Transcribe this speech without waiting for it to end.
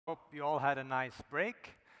Hope you all had a nice break.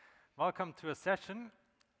 Welcome to a session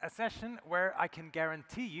where I can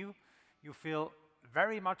guarantee you feel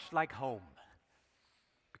very much like home.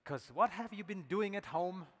 Because what have you been doing at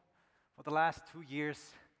home for the last 2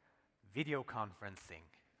 years? Video conferencing.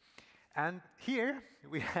 And here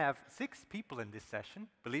we have 6 people in this session.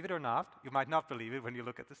 Believe it or not, you might not believe it when you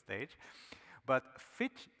look at the stage, but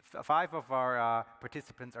 5 of our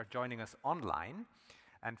participants are joining us online.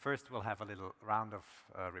 And first we'll have a little round of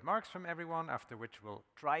remarks from everyone, after which we'll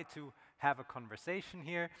try to have a conversation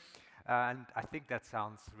here. And I think that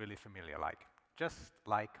sounds really familiar, just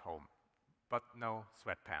like home, but no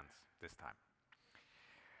sweatpants this time.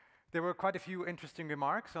 There were quite a few interesting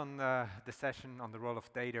remarks on the session on the role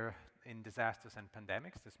of data in disasters and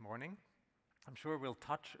pandemics this morning. I'm sure we'll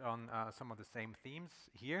touch on some of the same themes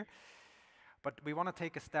here. But we want to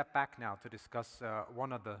take a step back now to discuss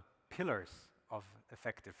one of the pillars of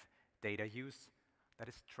effective data use, that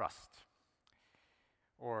is trust.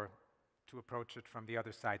 Or, to approach it from the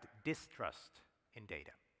other side, distrust in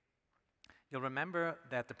data. You'll remember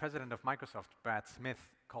that the president of Microsoft, Brad Smith,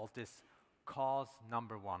 called this cause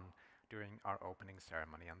number 1 during our opening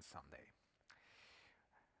ceremony on Sunday.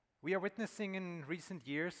 We are witnessing in recent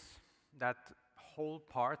years that whole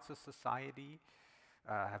parts of society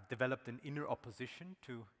have developed an inner opposition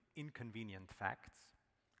to inconvenient facts.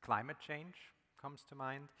 Climate change comes to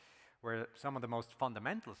mind, where some of the most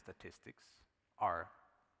fundamental statistics are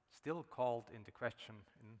still called into question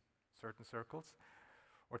in certain circles.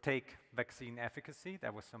 Or take vaccine efficacy,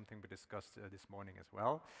 that was something we discussed this morning as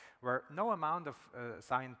well, where no amount of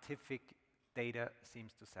scientific data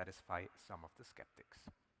seems to satisfy some of the skeptics.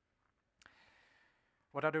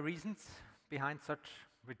 What are the reasons behind such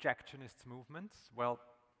rejectionist movements? Well,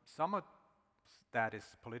 some of that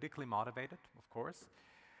is politically motivated, of course,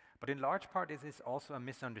 but in large part it is also a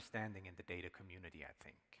misunderstanding in the data community, I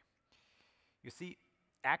think. You see,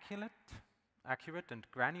 accurate and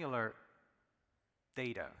granular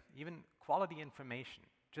data, even quality information,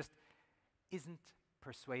 just isn't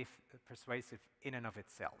persuasive in and of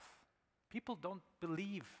itself. People don't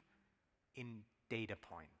believe in data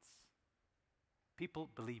points. People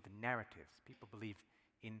believe in narratives. People believe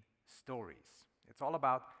in stories. It's all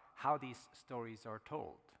about how these stories are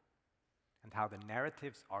told and how the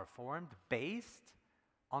narratives are formed based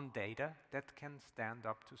on data that can stand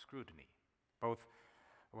up to scrutiny, both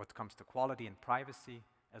when it comes to quality and privacy,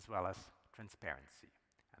 as well as transparency.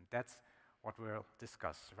 And that's what we'll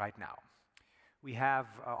discuss right now. We have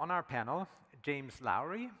on our panel James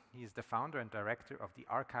Lowry. He's the founder and director of the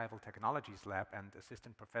Archival Technologies Lab and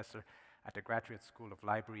assistant professor at the Graduate School of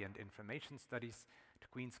Library and Information Studies at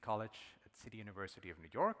Queen's College at City University of New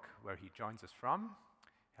York, where he joins us from.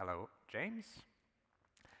 Hello, James.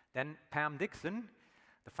 Then Pam Dixon,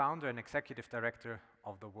 the founder and executive director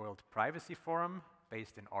of the World Privacy Forum,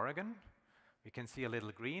 based in Oregon. We can see a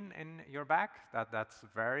little green in your back. That's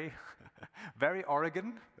very, very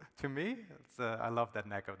Oregon to me. I love that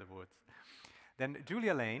neck of the woods. Then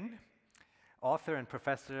Julia Lane, author and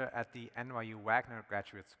professor at the NYU Wagner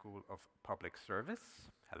Graduate School of Public Service.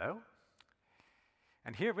 Hello.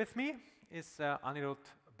 And here with me is Anirudh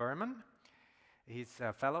Burman. He's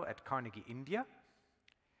a fellow at Carnegie, India.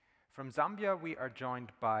 From Zambia, we are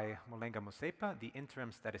joined by Mulenga Musepa, the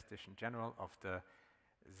interim statistician general of the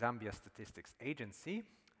Zambia Statistics Agency,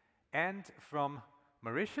 and from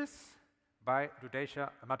Mauritius by Rudesha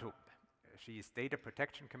Madhub. She is Data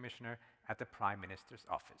Protection Commissioner at the Prime Minister's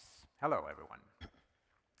Office. Hello, everyone.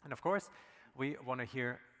 And of course, we want to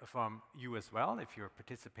hear from you as well. If you're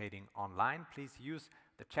participating online, please use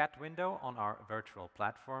the chat window on our virtual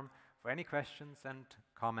platform for any questions and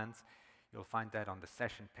comments. You'll find that on the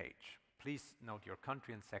session page. Please note your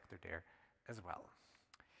country and sector there as well.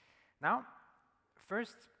 Now,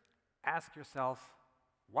 first, ask yourself,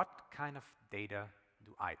 what kind of data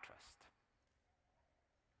do I trust?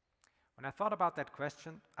 When I thought about that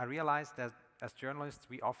question, I realized that as journalists,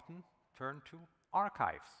 we often turn to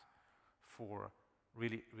archives for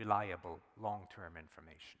really reliable long-term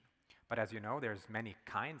information. But as you know, there's many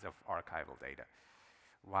kinds of archival data,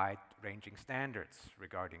 wide-ranging standards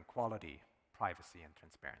regarding quality, privacy, and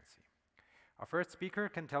transparency. Our first speaker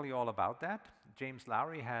can tell you all about that. James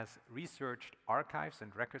Lowry has researched archives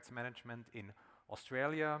and records management in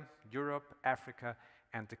Australia, Europe, Africa,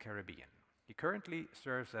 and the Caribbean. He currently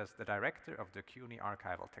serves as the director of the CUNY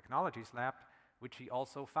Archival Technologies Lab, which he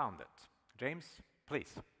also founded. James,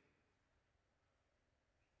 please.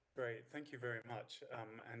 Great, thank you very much,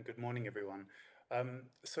 and good morning, everyone.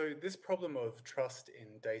 So this problem of trust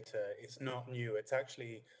in data is not new. It's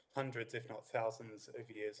actually hundreds, if not thousands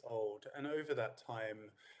of years old. And over that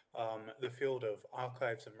time, the field of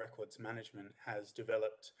archives and records management has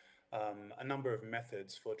developed a number of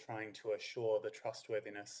methods for trying to assure the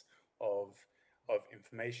trustworthiness of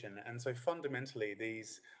information. And so fundamentally,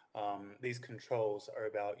 these controls are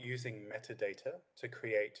about using metadata to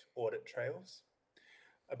create audit trails,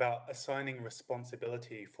 about assigning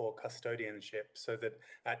responsibility for custodianship so that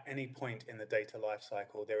at any point in the data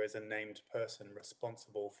lifecycle, there is a named person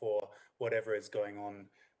responsible for whatever is going on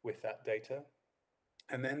with that data,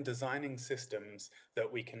 and then designing systems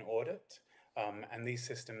that we can audit. And these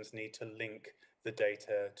systems need to link the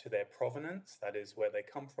data to their provenance, that is where they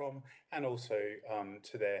come from, and also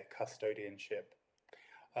to their custodianship.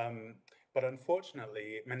 But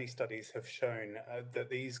unfortunately, many studies have shown that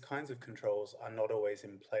these kinds of controls are not always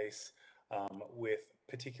in place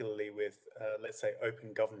particularly with, let's say,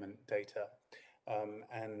 open government data.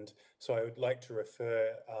 And so I would like to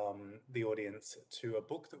refer the audience to a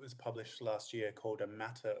book that was published last year called A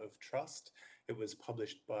Matter of Trust. It was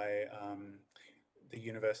published by the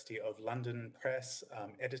University of London Press,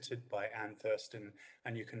 edited by Anne Thurston,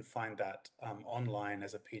 and you can find that online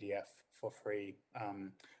as a PDF for free.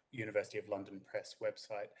 University of London Press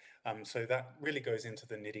website. So that really goes into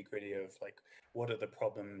the nitty-gritty of like what are the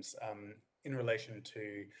problems in relation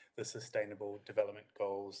to the Sustainable Development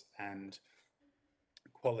Goals and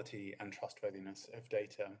quality and trustworthiness of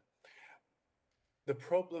data. The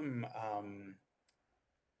problem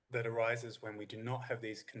that arises when we do not have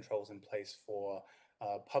these controls in place for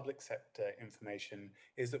public sector information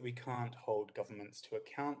is that we can't hold governments to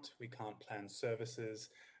account, we can't plan services,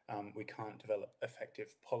 we can't develop effective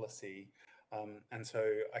policy. And so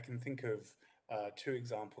I can think of two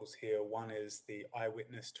examples here. One is the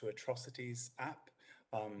Eyewitness to Atrocities app.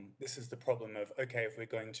 This is the problem of, okay, if we're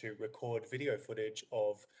going to record video footage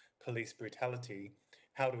of police brutality,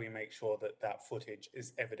 how do we make sure that that footage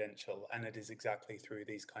is evidential? And it is exactly through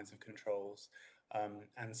these kinds of controls.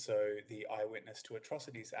 And so the Eyewitness to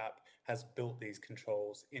Atrocities app has built these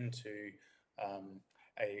controls into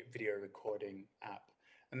a video recording app.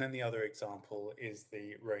 And then the other example is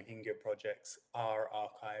the Rohingya Project's R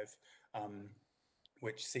Archive,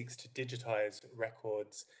 which seeks to digitize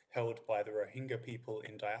records held by the Rohingya people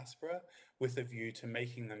in diaspora with a view to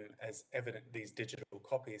making them as evident, these digital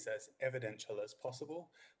copies, as evidential as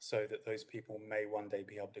possible, so that those people may one day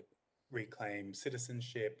be able to reclaim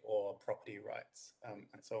citizenship or property rights,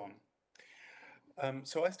 and so on.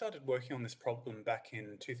 So I started working on this problem back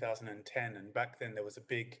in 2010, and back then there was a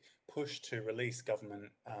big push to release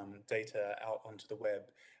government data out onto the web.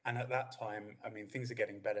 And at that time, I mean, things are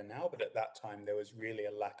getting better now, but at that time there was really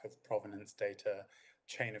a lack of provenance data,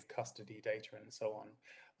 chain of custody data, and so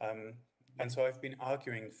on. And so I've been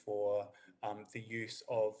arguing for the use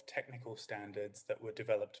of technical standards that were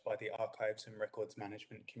developed by the archives and records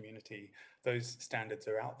management community. Those standards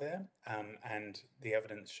are out there, and the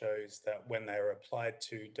evidence shows that when they are applied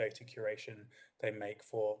to data curation, they make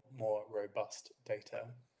for more robust data.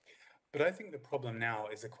 But I think the problem now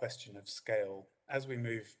is a question of scale. As we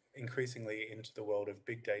move increasingly into the world of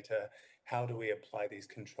big data, how do we apply these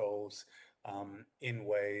controls in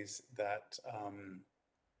ways that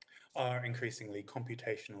are increasingly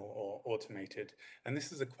computational or automated? And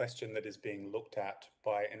this is a question that is being looked at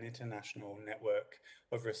by an international network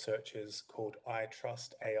of researchers called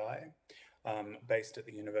iTrustAI, based at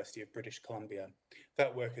the University of British Columbia.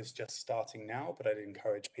 That work is just starting now, but I'd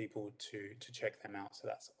encourage people to check them out. So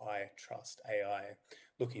that's iTrustAI,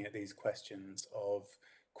 looking at these questions of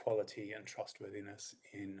quality and trustworthiness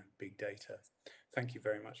in big data. Thank you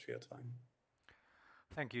very much for your time.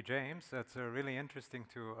 Thank you, James. That's really interesting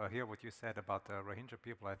to hear what you said about the Rohingya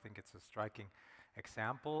people. I think it's a striking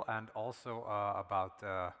example, and also about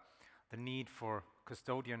the need for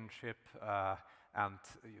custodianship and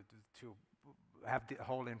to have the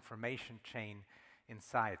whole information chain in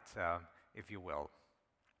sight, if you will.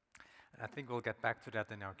 And I think we'll get back to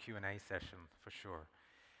that in our Q&A session for sure.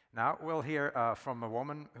 Now we'll hear from a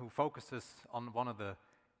woman who focuses on one of the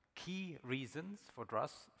key reasons for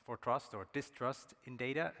trust or distrust in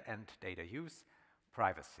data and data use: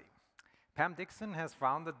 privacy. Pam Dixon has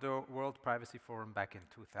founded the World Privacy Forum back in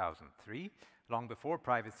 2003, long before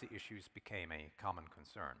privacy issues became a common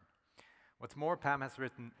concern. What's more, Pam has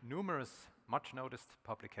written numerous much-noticed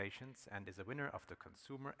publications and is a winner of the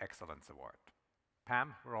Consumer Excellence Award.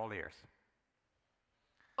 Pam, we're all ears.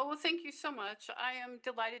 Oh, well, thank you so much. I am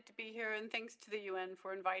delighted to be here, and thanks to the UN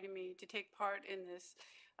for inviting me to take part in this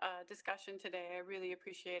discussion today. I really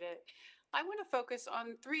appreciate it. I want to focus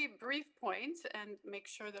on 3 brief points and make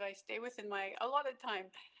sure that I stay within my allotted time.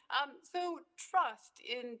 So trust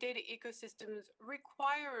in data ecosystems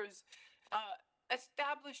requires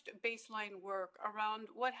established baseline work around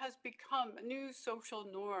what has become new social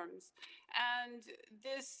norms. And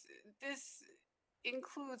this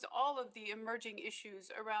includes all of the emerging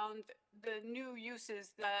issues around the new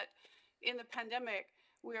uses that in the pandemic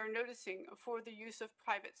we are noticing for the use of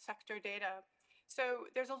private sector data. So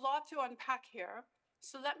there's a lot to unpack here.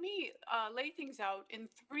 So let me lay things out in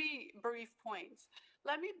 3 brief points.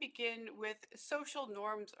 Let me begin with social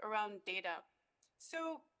norms around data.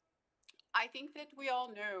 So I think that we all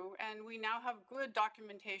know, and we now have good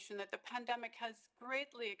documentation, that the pandemic has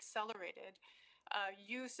greatly accelerated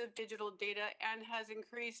use of digital data and has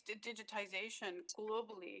increased digitization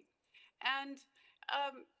globally. And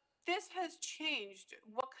this has changed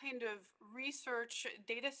what kind of research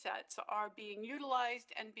data sets are being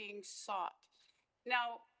utilized and being sought.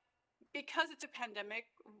 Now, because it's a pandemic,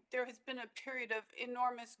 there has been a period of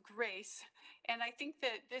enormous grace. And I think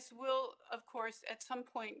that this will, of course, at some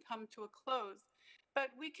point come to a close. But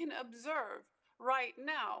we can observe right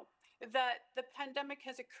now that the pandemic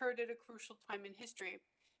has occurred at a crucial time in history.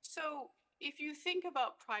 So if you think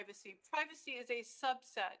about privacy, privacy is a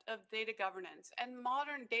subset of data governance, and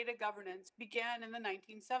modern data governance began in the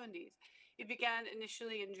 1970s. It began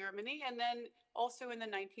initially in Germany and then also in the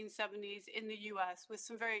 1970s in the US with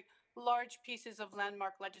some very large pieces of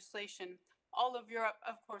landmark legislation. All of Europe,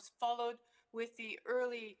 of course, followed with the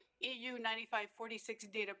early EU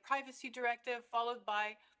 95/46 Data Privacy Directive, followed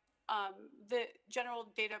by the General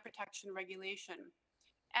Data Protection Regulation.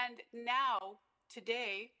 And now,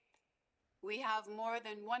 today, we have more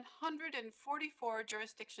than 144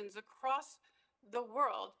 jurisdictions across the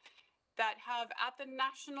world that have, at the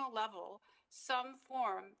national level, some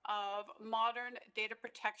form of modern data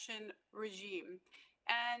protection regime.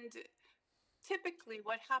 And typically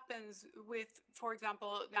what happens with, for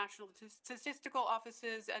example, national statistical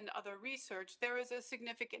offices and other research, there is a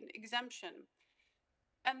significant exemption.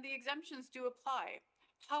 And the exemptions do apply.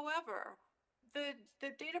 However, the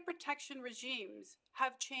data protection regimes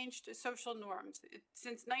have changed social norms.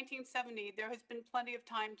 Since 1970, there has been plenty of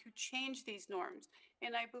time to change these norms.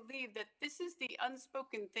 And I believe that this is the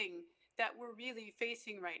unspoken thing that we're really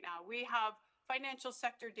facing right now. We have financial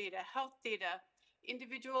sector data, health data,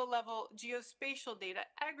 individual level geospatial data,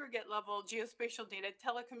 aggregate level geospatial data,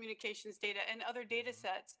 telecommunications data, and other data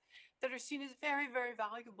sets that are seen as very, very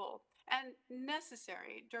valuable and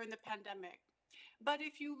necessary during the pandemic. But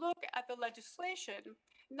if you look at the legislation,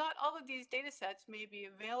 not all of these data sets may be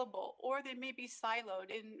available, or they may be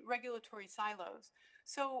siloed in regulatory silos.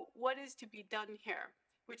 So what is to be done here?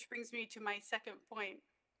 Which brings me to my second point,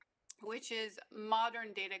 which is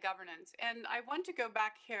modern data governance. And I want to go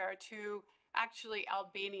back here to actually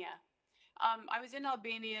Albania. I was in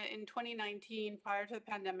Albania in 2019, prior to the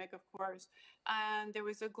pandemic, of course, and there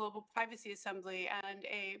was a global privacy assembly, and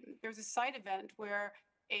there was a side event where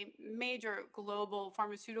a major global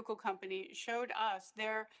pharmaceutical company showed us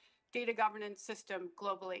their data governance system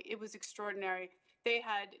globally. It was extraordinary. They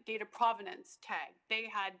had data provenance tagged. They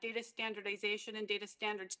had data standardization and data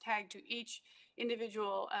standards tagged to each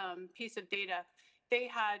individual piece of data. They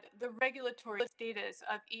had the regulatory status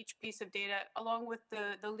of each piece of data, along with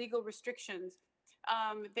the legal restrictions.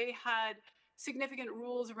 They had significant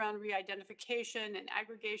rules around re-identification and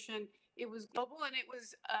aggregation. It was global, and it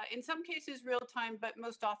was, in some cases, real time, but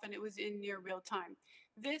most often it was in near real time.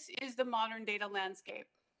 This is the modern data landscape.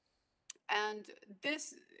 And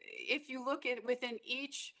this, if you look at within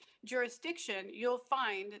each jurisdiction, you'll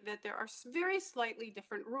find that there are very slightly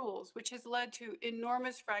different rules, which has led to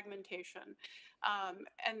enormous fragmentation.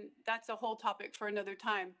 And that's a whole topic for another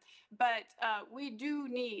time. But we do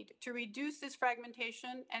need to reduce this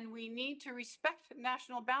fragmentation, and we need to respect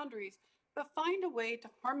national boundaries, but find a way to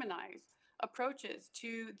harmonize approaches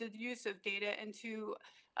to the use of data and to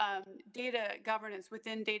data governance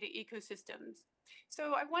within data ecosystems.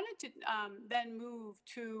 So I wanted to then move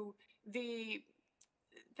to the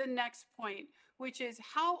next point, which is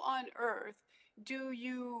how on earth do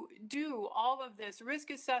you do all of this risk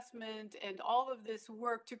assessment and all of this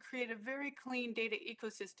work to create a very clean data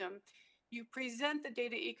ecosystem? You present the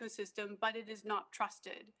data ecosystem, but it is not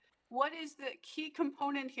trusted. What is the key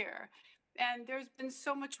component here? And there's been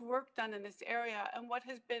so much work done in this area. And what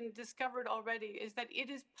has been discovered already is that it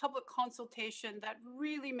is public consultation that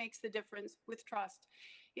really makes the difference with trust.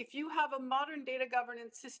 If you have a modern data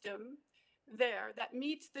governance system there that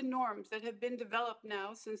meets the norms that have been developed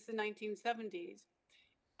now since the 1970s,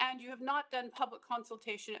 and you have not done public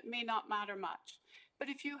consultation, it may not matter much. But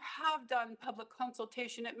if you have done public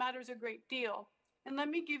consultation, it matters a great deal. And let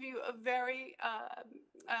me give you a very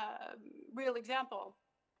real example.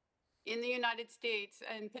 In the United States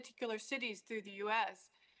and particular cities through the US,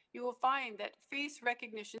 you will find that face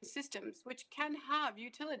recognition systems, which can have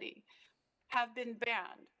utility, have been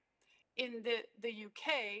banned. In the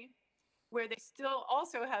UK, where they still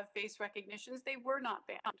also have face recognitions, they were not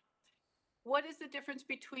banned. What is the difference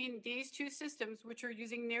between these two systems, which are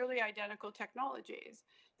using nearly identical technologies?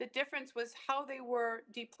 The difference was how they were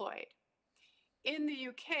deployed. In the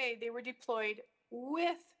UK, they were deployed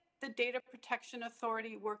with the Data Protection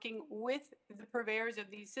Authority working with the purveyors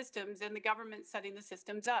of these systems and the government setting the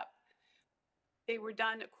systems up. They were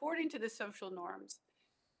done according to the social norms.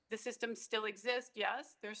 The systems still exist,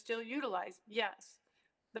 yes. They're still utilized, yes.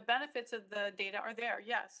 The benefits of the data are there,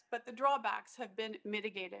 yes, but the drawbacks have been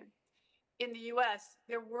mitigated. In the US,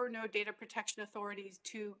 there were no data protection authorities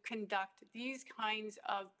to conduct these kinds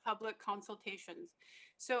of public consultations.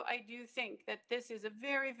 So I do think that this is a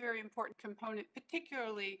very, very important component,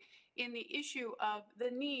 particularly in the issue of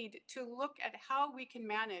the need to look at how we can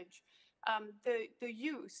manage the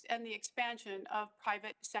use and the expansion of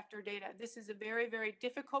private sector data. This is a very, very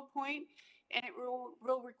difficult point, and it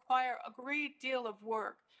will require a great deal of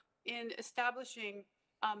work in establishing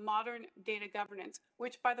modern data governance,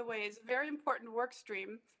 which, by the way, is a very important work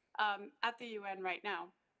stream at the UN right now.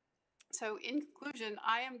 So in conclusion,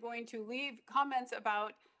 I am going to leave comments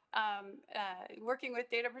about working with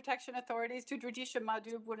data protection authorities to Dradisha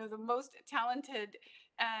Madhub, one of the most talented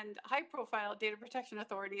and high-profile data protection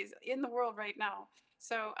authorities in the world right now.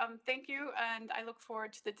 So thank you, and I look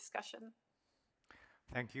forward to the discussion.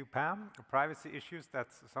 Thank you, Pam. Privacy issues,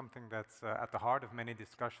 that's something that's at the heart of many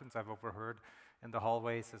discussions I've overheard in the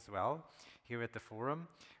hallways as well here at the forum.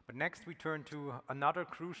 But next we turn to another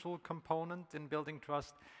crucial component in building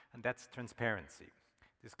trust, and that's transparency.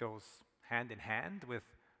 This goes hand in hand with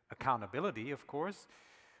accountability, of course,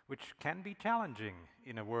 which can be challenging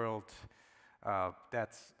in a world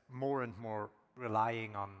that's more and more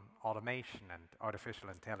relying on automation and artificial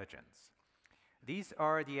intelligence. These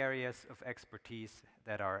are the areas of expertise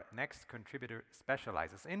that our next contributor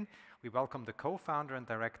specializes in. We welcome the co-founder and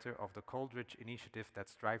director of the Coleridge Initiative that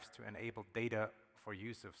strives to enable data for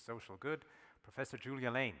use of social good, Professor Julia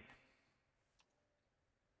Lane.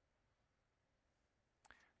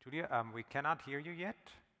 Julia, we cannot hear you yet.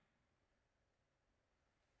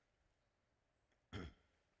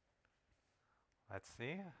 Let's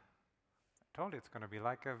see. I told you it's going to be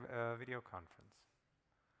like a video conference.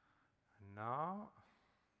 No.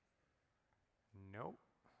 Nope.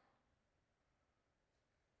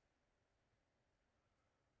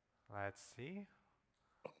 Let's see.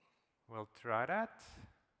 We'll try that.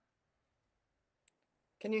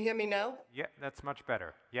 Can you hear me now? Yeah, that's much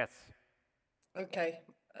better. Yes. Okay.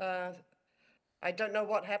 I don't know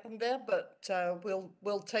what happened there, but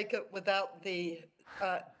we'll take it without the.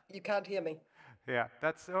 You can't hear me. Yeah,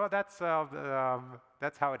 that's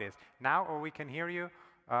how it is. Now, we can hear you.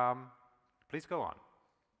 Please go on.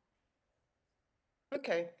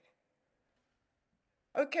 Okay.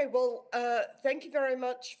 Okay, well, thank you very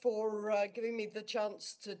much for giving me the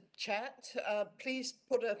chance to chat. Please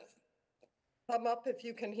put a thumb up if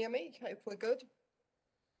you can hear me, if we're good.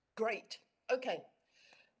 Great. Okay.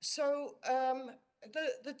 So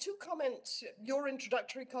the two comments, your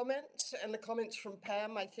introductory comments and the comments from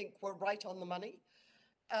Pam, I think were right on the money.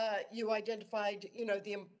 You identified,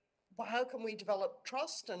 how can we develop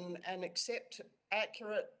trust and accept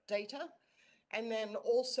accurate data, and then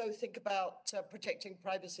also think about protecting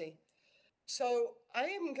privacy. So I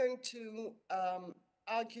am going to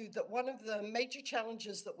argue that one of the major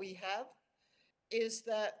challenges that we have is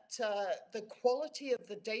that the quality of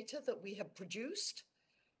the data that we have produced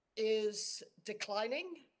is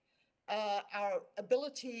declining. Our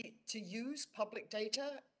ability to use public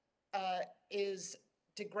data is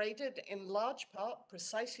degraded in large part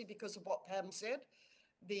precisely because of what Pam said,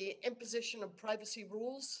 the imposition of privacy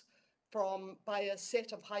rules by a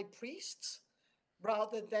set of high priests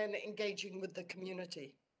rather than engaging with the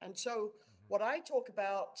community. And so what I talk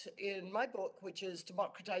about in my book, which is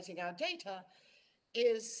Democratizing Our Data,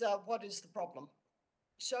 is what is the problem.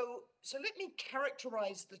 So let me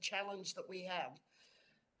characterize the challenge that we have.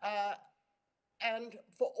 And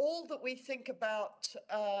for all that we think about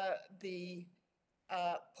the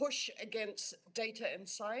push against data and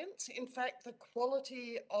science, in fact, the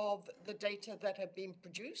quality of the data that have been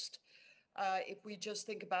produced, if we just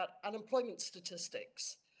think about unemployment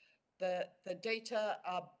statistics, the data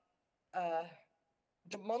are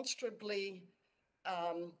demonstrably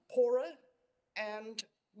poorer and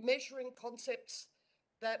measuring concepts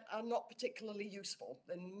that are not particularly useful.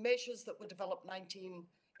 The measures that were developed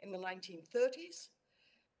in the 1930s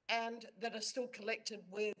and that are still collected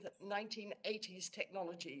with 1980s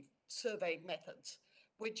technology survey methods,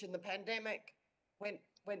 which in the pandemic went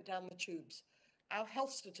went down the tubes. Our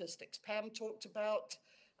health statistics, Pam talked about,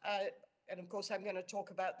 and of course I'm going to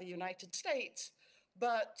talk about the United States,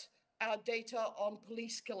 but our data on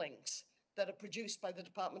police killings that are produced by the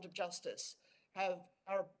Department of Justice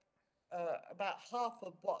are about half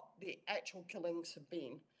of what the actual killings have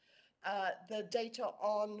been. The data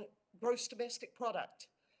on gross domestic product,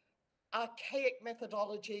 archaic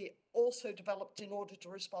methodology also developed in order to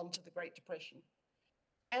respond to the Great Depression.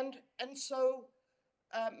 And so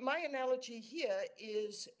my analogy here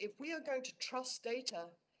is if we are going to trust data,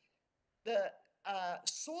 the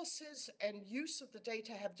sources and use of the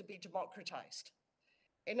data have to be democratized.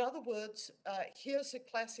 In other words, here's a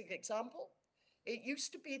classic example. It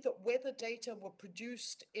used to be that weather data were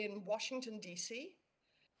produced in Washington, D.C.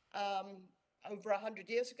 Over 100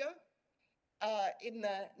 years ago. In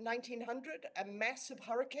the 1900, a massive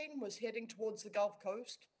hurricane was heading towards the Gulf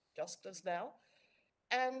Coast, just as now.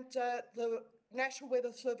 And the National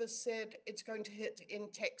Weather Service said it's going to hit in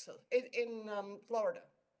Florida.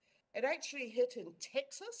 It actually hit in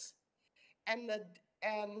Texas, and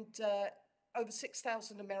over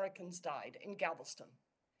 6,000 Americans died in Galveston.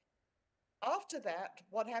 After that,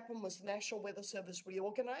 what happened was the National Weather Service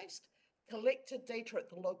reorganized, collected data at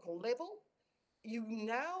the local level. You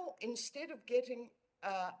now, instead of getting,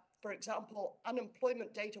 for example,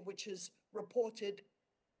 unemployment data, which is reported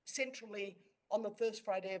centrally on the first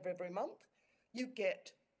Friday of every month, you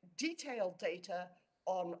get detailed data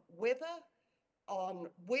on weather, on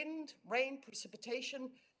wind, rain, precipitation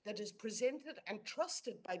that is presented and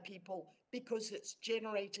trusted by people because it's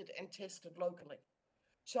generated and tested locally.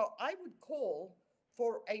 So I would call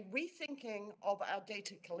for a rethinking of our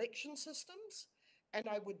data collection systems, and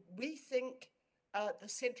I would rethink the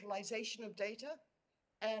centralization of data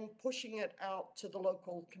and pushing it out to the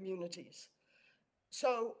local communities.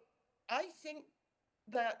 So I think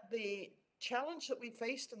that the challenge that we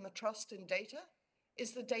faced in the trust in data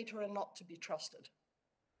is the data are not to be trusted.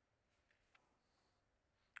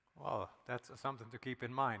 Well, that's something to keep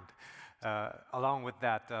in mind. Along with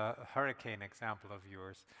that hurricane example of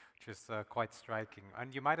yours, which is quite striking.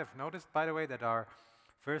 And you might have noticed, by the way, that our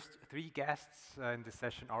first three guests in this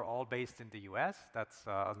session are all based in the US. That's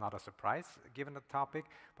not a surprise given the topic.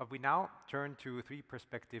 But we now turn to three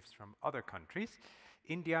perspectives from other countries: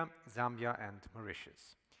 India, Zambia, and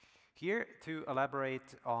Mauritius. Here to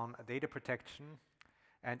elaborate on data protection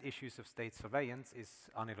and issues of state surveillance is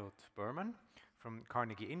Anirudh Burman from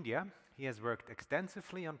Carnegie, India. He has worked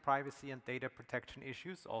extensively on privacy and data protection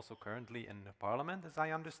issues, also currently in the parliament, as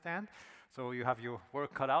I understand. So you have your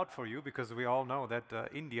work cut out for you, because we all know that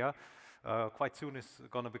India quite soon is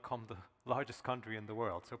going to become the largest country in the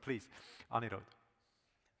world. So please, Anirudh.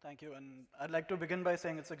 Thank you, and I'd like to begin by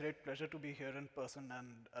saying it's a great pleasure to be here in person,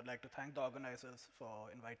 and I'd like to thank the organizers for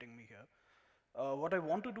inviting me here. What I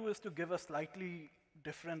want to do is to give a slightly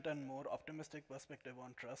different and more optimistic perspective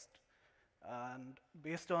on trust. And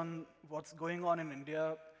based on what's going on in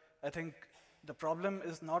India, I think the problem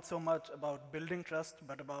is not so much about building trust,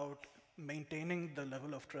 but about maintaining the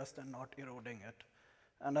level of trust and not eroding it.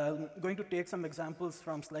 And I'm going to take some examples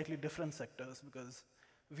from slightly different sectors, because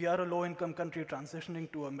we are a low-income country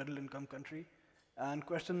transitioning to a middle-income country, and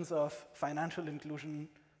questions of financial inclusion,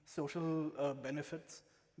 social benefits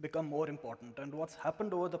become more important. And what's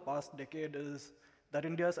happened over the past decade is that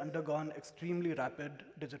India has undergone extremely rapid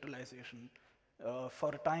digitalization.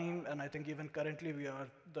 For a time, and I think even currently, we are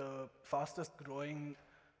the fastest growing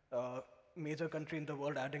major country in the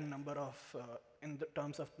world, adding number of, in the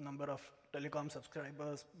terms of number of telecom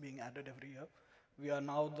subscribers being added every year. We are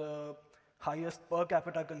now the highest per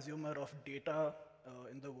capita consumer of data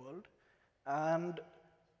in the world. And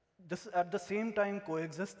this at the same time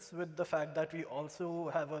coexists with the fact that we also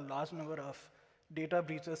have a large number of data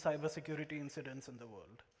breaches, cybersecurity incidents in the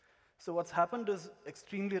world. So what's happened is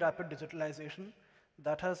extremely rapid digitalization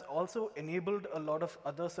that has also enabled a lot of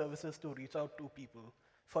other services to reach out to people.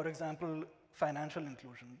 For example, financial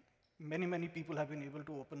inclusion. Many people have been able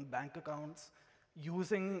to open bank accounts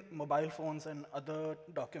using mobile phones and other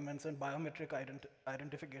documents and biometric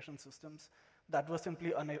identification systems that were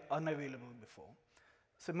simply unavailable before.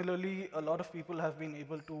 Similarly, a lot of people have been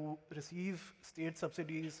able to receive state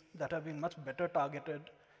subsidies that have been much better targeted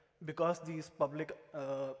because these public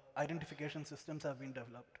identification systems have been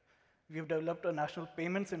developed. We've developed a national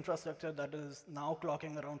payments infrastructure that is now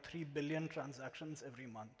clocking around 3 billion transactions every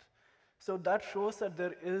month. So that shows that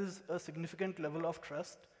there is a significant level of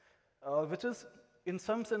trust, which is in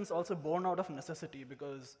some sense also born out of necessity,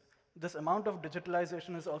 because this amount of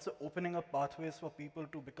digitalization is also opening up pathways for people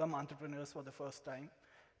to become entrepreneurs for the first time.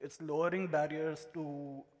 It's lowering barriers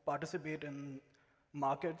to participate in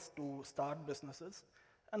markets, to start businesses.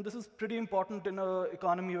 And this is pretty important in an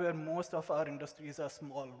economy where most of our industries are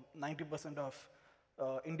small. 90% of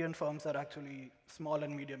Indian firms are actually small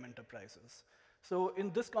and medium enterprises. So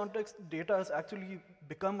in this context, data has actually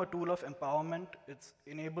become a tool of empowerment. It's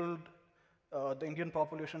enabled the Indian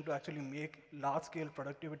population to actually make large-scale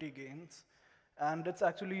productivity gains. And it's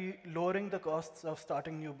actually lowering the costs of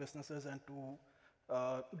starting new businesses and to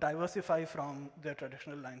diversify from their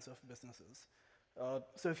traditional lines of businesses.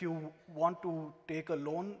 So if you want to take a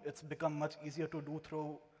loan, it's become much easier to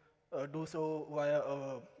do so via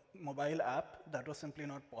a mobile app that was simply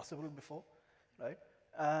not possible before, right?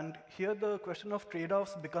 And here the question of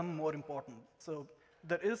trade-offs become more important. So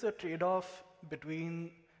there is a trade-off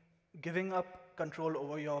between giving up control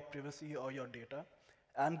over your privacy or your data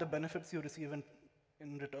and the benefits you receive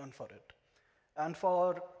in return for it. And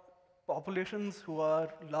for populations who are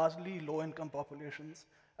largely low-income populations,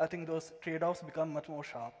 I think those trade-offs become much more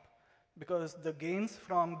sharp because the gains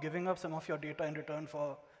from giving up some of your data in return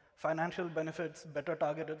for financial benefits, better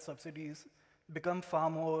targeted subsidies, become far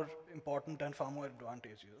more important and far more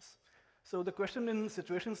advantageous. So the question in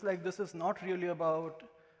situations like this is not really about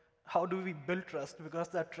how do we build trust, because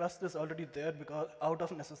that trust is already there because out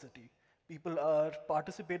of necessity. People are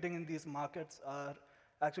participating in these markets, are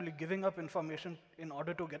actually giving up information in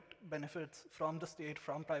order to get benefits from the state,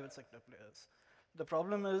 from private sector players. The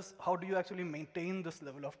problem is, how do you actually maintain this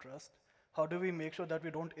level of trust? How do we make sure that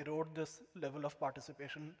we don't erode this level of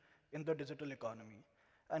participation in the digital economy?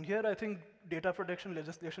 And here I think data protection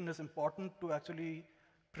legislation is important to actually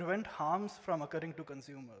prevent harms from occurring to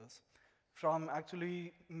consumers, from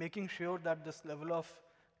actually making sure that this level of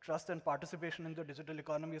trust and participation in the digital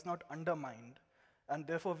economy is not undermined. And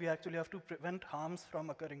therefore, we actually have to prevent harms from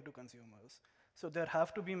occurring to consumers. So there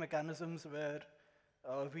have to be mechanisms where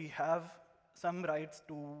we have some rights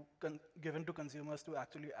given to consumers to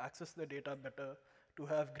actually access the data better, to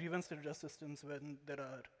have grievance redress systems when there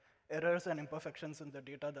are errors and imperfections in the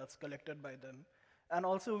data that's collected by them. And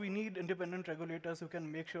also, we need independent regulators who can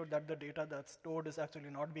make sure that the data that's stored is actually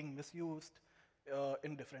not being misused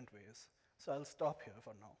in different ways. So I'll stop here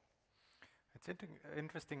for now. It's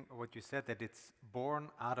interesting what you said, that it's born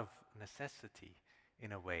out of necessity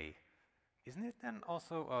in a way. Isn't it then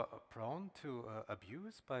also prone to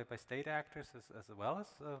abuse by state actors as well as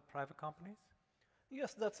private companies?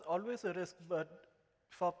 Yes, that's always a risk, but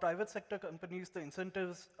for private sector companies, the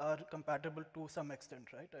incentives are compatible to some extent,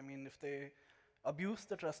 right? I mean, if they abuse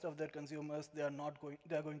the trust of their consumers, they are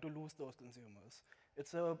going to lose those consumers.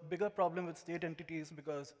 It's a bigger problem with state entities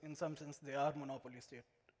because in some sense they are monopoly state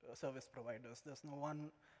service providers. There's no one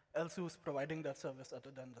else who's providing that service other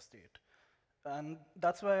than the state. And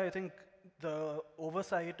that's why I think the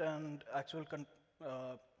oversight and actual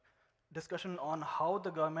discussion on how the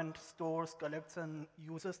government stores, collects, and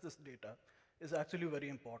uses this data is actually very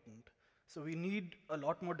important. So we need a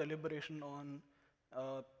lot more deliberation on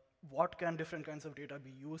what can different kinds of data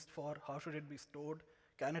be used for, how should it be stored,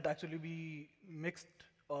 can it actually be mixed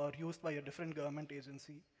or used by a different government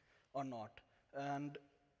agency or not. And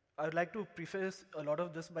I'd like to preface a lot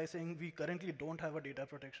of this by saying we currently don't have a data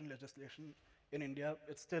protection legislation in India.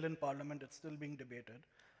 It's still in parliament, it's still being debated.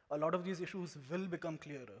 A lot of these issues will become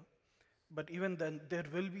clearer, but even then, there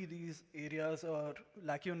will be these areas or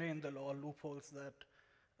lacunae in the law, loopholes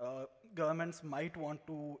that governments might want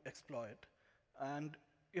to exploit. And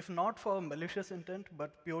if not for malicious intent,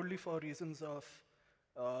 but purely for reasons of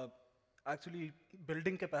actually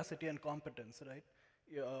building capacity and competence, right?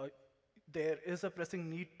 There is a pressing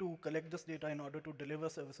need to collect this data in order to deliver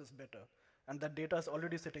services better. And that data is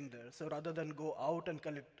already sitting there. So rather than go out and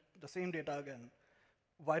collect the same data again,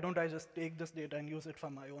 why don't I just take this data and use it for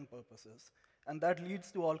my own purposes? And that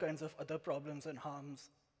leads to all kinds of other problems and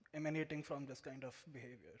harms emanating from this kind of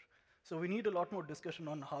behavior. So we need a lot more discussion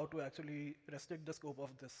on how to actually restrict the scope of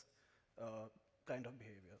this kind of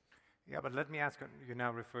behavior. Yeah, but let me ask, you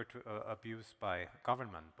now refer to abuse by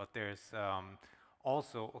government, but there's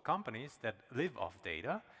also companies that live off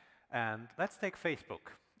data. And let's take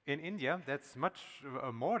Facebook. In India, that's much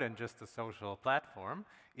more than just a social platform.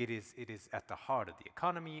 It is at the heart of the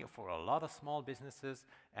economy for a lot of small businesses,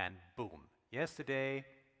 and boom, yesterday,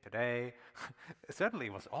 today, suddenly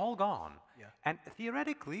it was all gone. Yeah. And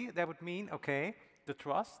theoretically, that would mean, okay, the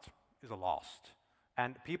trust is lost,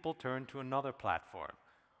 and people turn to another platform.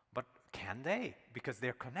 But can they? Because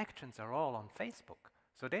their connections are all on Facebook,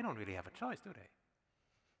 so they don't really have a choice, do they?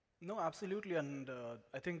 No, absolutely, and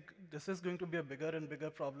I think this is going to be a bigger and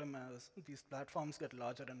bigger problem as these platforms get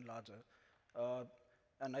larger and larger.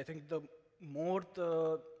 And I think the more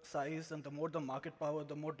the size and the more the market power,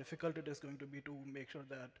 the more difficult it is going to be to make sure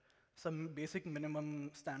that some basic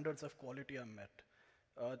minimum standards of quality are met.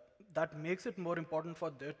 that makes it more important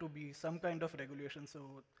for there to be some kind of regulation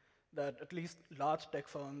so that at least large tech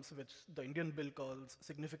firms, which the Indian bill calls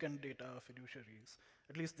significant data fiduciaries,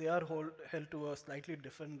 at least they are held to a slightly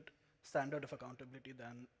different standard of accountability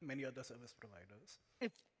than many other service providers.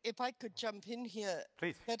 If I could jump in here,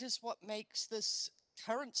 Please. that is what makes this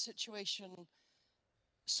current situation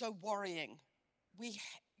so worrying.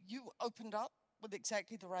 You opened up with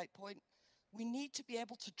exactly the right point. We need to be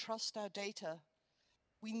able to trust our data.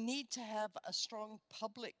 We need to have a strong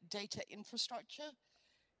public data infrastructure,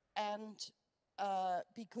 and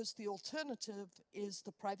because the alternative is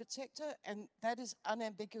the private sector, and that is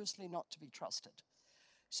unambiguously not to be trusted.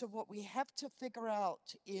 So what we have to figure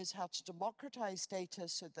out is how to democratize data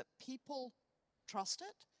so that people trust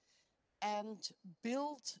it and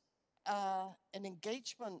build an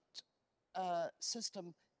engagement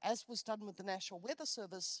system, as was done with the National Weather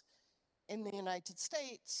Service in the United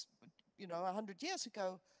States, 100 years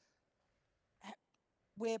ago,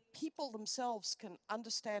 where people themselves can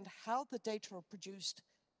understand how the data are produced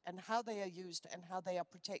and how they are used and how they are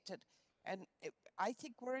protected. And I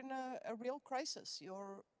think we're in a real crisis.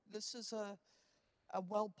 This is a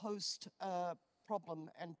well-posed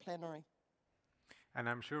problem and plenary. And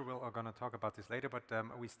I'm sure we're going to talk about this later, but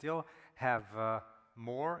we still have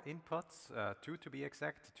more inputs, two to be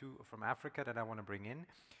exact, two from Africa that I want to bring in.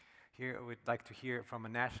 Here we'd like to hear from a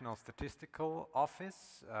national statistical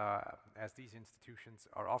office, as these institutions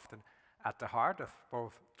are often at the heart of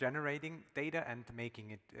both generating data and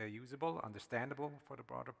making it usable, understandable for the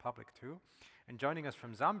broader public too. And joining us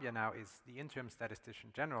from Zambia now is the interim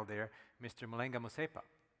statistician general there, Mr. Mulenga Musepa.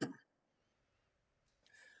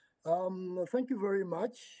 Thank you very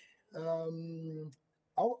much.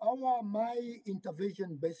 My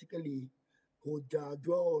intervention basically would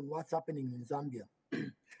draw on what's happening in Zambia.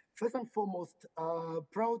 First and foremost,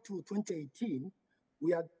 prior to 2018,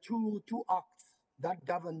 we had two acts that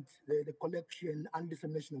governed the collection and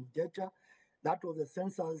dissemination of data. That was the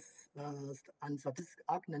Census and Statistics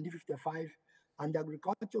Act 1955 and the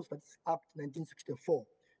Agricultural Statistics Act 1964.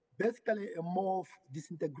 Basically a more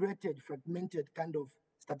disintegrated, fragmented kind of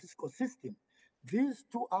statistical system. These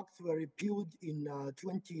two acts were repealed in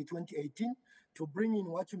 2018 to bring in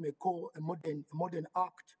what you may call a modern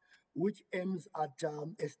act, which aims at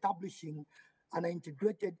establishing an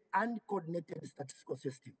integrated and coordinated statistical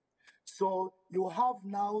system. So you have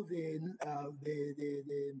now the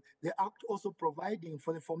act also providing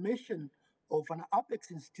for the formation of an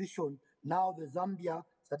apex institution, now the Zambia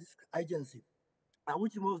Statistics Agency,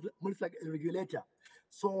 which is most like a regulator.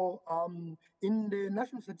 So in the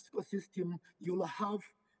national statistical system, you'll have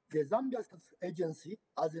the Zambia Statistics Agency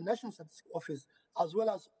as a national statistical office, as well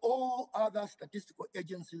as all other statistical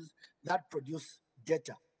agencies that produce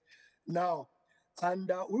data. Now,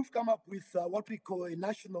 and we've come up with what we call a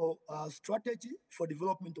national strategy for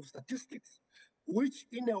development of statistics, which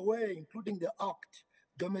in a way, including the Act,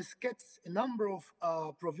 domesticates a number of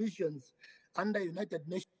provisions under United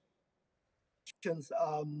Nations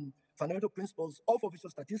fundamental principles of official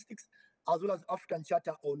statistics, as well as African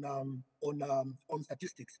Charter on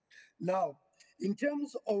statistics. Now, in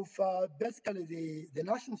terms of basically the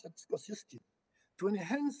national statistical system, to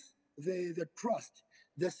enhance the trust,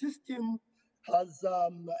 the system has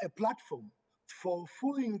a platform for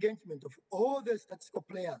full engagement of all the statistical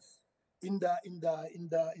players in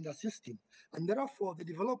the system, and therefore the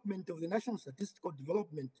development of the national statistical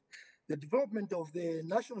development, the development of the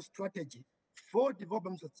national strategy for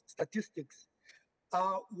development of statistics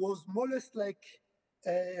was more or less like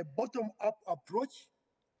a bottom-up approach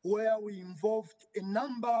where we involved a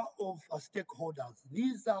number of stakeholders.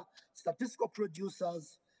 These are statistical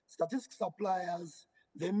producers, statistical suppliers,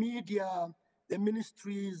 the media, the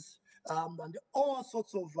ministries, and all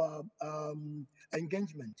sorts of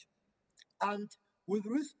engagement. And with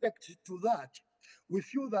respect to that, we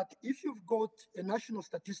feel that if you've got a national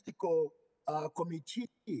statistical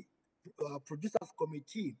committee, producers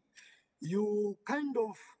committee, you kind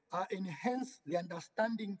of enhance the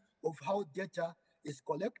understanding of how data is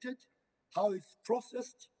collected, how it's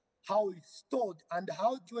processed, how it's stored, and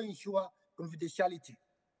how to ensure confidentiality.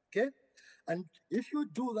 Okay, and if you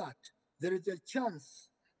do that, there's a chance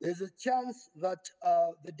that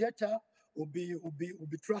the data will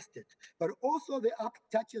be trusted. But also, the Act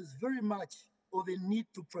touches very much on the need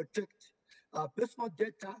to protect personal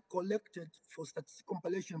data collected for statistical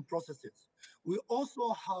compilation processes. We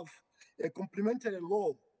also have a complementary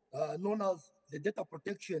law known as the Data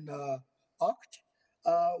Protection Act,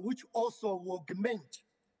 which also will augment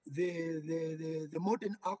the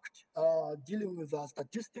modern act dealing with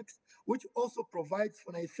statistics, which also provides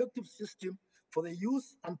for an effective system for the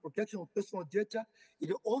use and protection of personal data.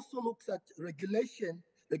 It also looks at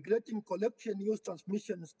regulating collection, use,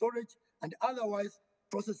 transmission, storage, and otherwise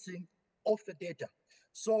processing of the data.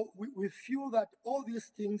 So we feel that all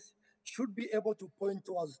these things should be able to point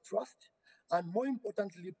towards trust and, more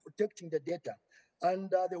importantly, protecting the data. And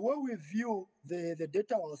the way we view the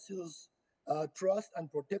data ourselves, trust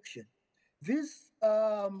and protection, this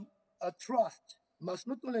trust must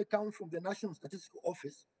not only come from the National Statistical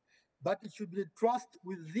Office, but it should be trust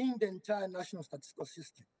within the entire national statistical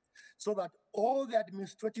system, so that all the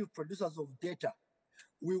administrative producers of data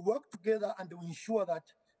will work together and will ensure that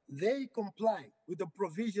they comply with the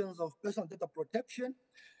provisions of personal data protection.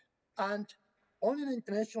 And on an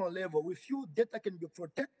international level, we feel data can be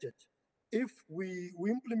protected if we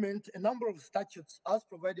implement a number of statutes as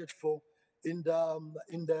provided for in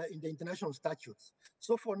the international statutes.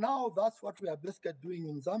 So for now, that's what we are basically doing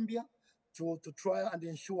in Zambia to try and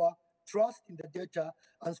ensure trust in the data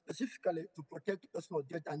and specifically to protect personal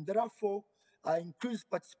data, and therefore increase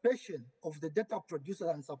participation of the data producers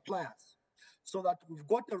and suppliers, so that we've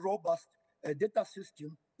got a robust data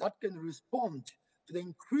system that can respond to the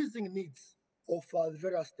increasing needs of the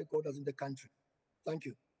various stakeholders in the country. Thank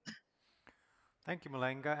you. Thank you,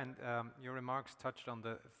 Mulenga, and your remarks touched on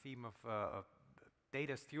the theme of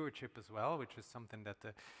data stewardship as well, which is something that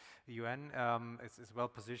the UN is well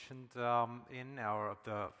positioned in, or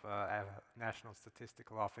the national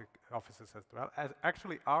statistical offices as well.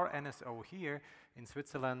 Actually, our NSO here in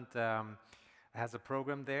Switzerland has a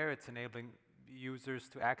program there. It's enabling users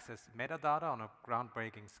to access metadata on a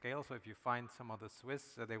groundbreaking scale. So if you find some other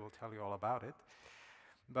Swiss, they will tell you all about it.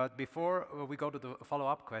 But before we go to the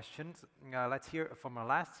follow-up questions, let's hear from our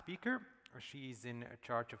last speaker. She's in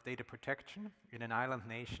charge of data protection in an island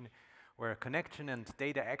nation where connection and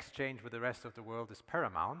data exchange with the rest of the world is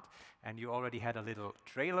paramount. And you already had a little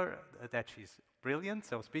trailer that she's brilliant.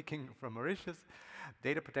 So speaking from Mauritius,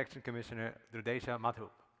 Data Protection Commissioner Drudesha Mathu.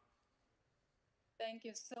 Thank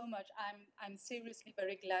you so much. I'm seriously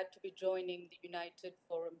very glad to be joining the United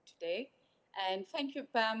Forum today. And thank you,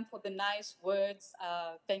 Pam, for the nice words.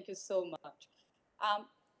 Thank you so much.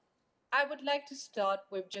 I would like to start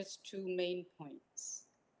with just two main points.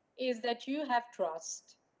 Is that you have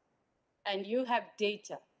trust and you have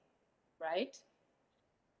data, right?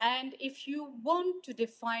 And if you want to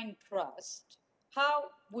define trust, how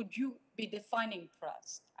would you be defining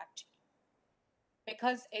trust, actually?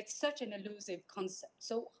 Because it's such an elusive concept.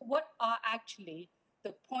 So what are actually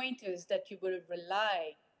the pointers that you will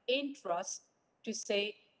rely in trust to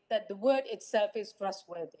say that the word itself is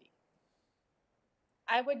trustworthy?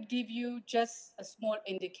 I would give you just a small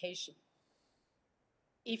indication.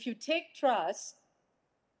 If you take trust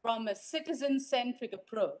from a citizen-centric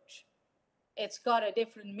approach, it's got a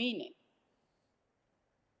different meaning.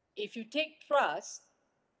 If you take trust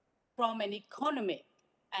from an economic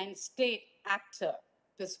and state actor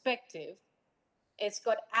perspective, it's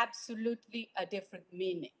got absolutely a different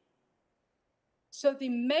meaning. So the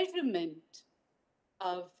measurement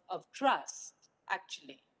of trust,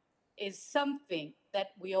 actually, is something that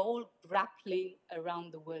we are all grappling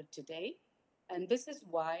around the world today. And this is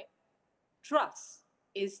why trust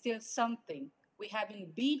is still something we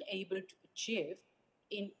haven't been able to achieve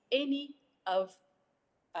in any of,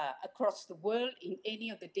 across the world, in any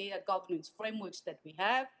of the data governance frameworks that we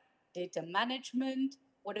have, data management,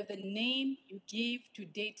 whatever name you give to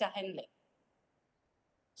data handling.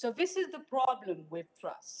 So this is the problem with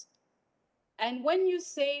trust. And when you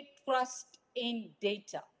say trust in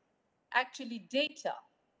data, actually data,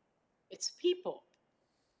 it's people,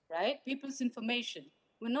 right? People's information.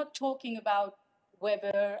 We're not talking about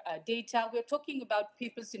whether data, we're talking about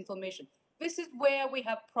people's information. This is where we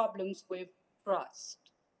have problems with trust.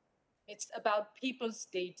 It's about people's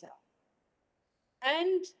data.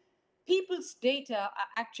 And people's data are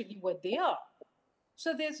actually what they are.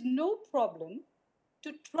 So there's no problem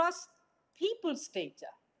to trust people's data.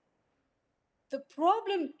 The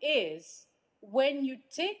problem is when you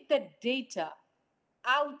take the data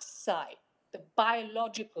outside the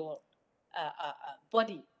biological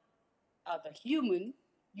body of a human,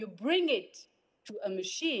 you bring it to a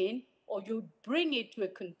machine or you bring it to a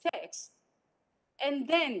context, and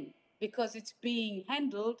then because it's being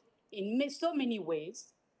handled in so many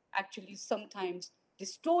ways, actually sometimes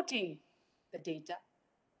distorting the data,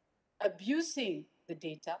 abusing the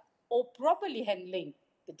data, or properly handling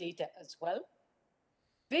the data as well,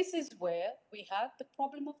 this is where we have the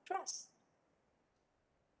problem of trust.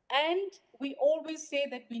 And we always say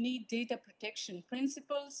that we need data protection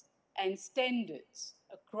principles and standards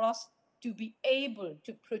across to be able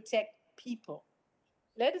to protect people.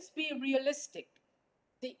 Let us be realistic.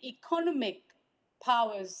 The economic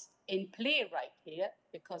powers in play right here,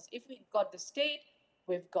 because if we've got the state,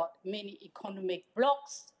 we've got many economic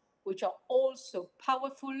blocs which are also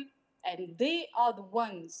powerful, and they are the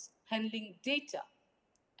ones handling data.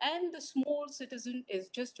 And the small citizen is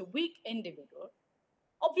just a weak individual.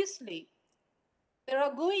 Obviously, there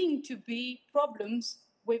are going to be problems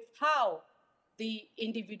with how the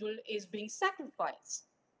individual is being sacrificed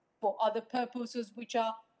for other purposes which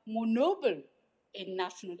are more noble in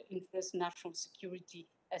national interest, national security,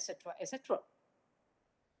 etc., etc.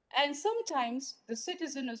 And sometimes the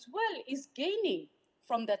citizen as well is gaining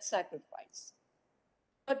from that sacrifice.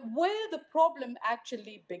 But where the problem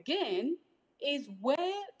actually begins is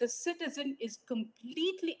where the citizen is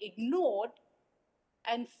completely ignored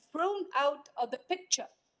and thrown out of the picture.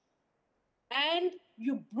 And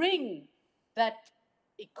you bring that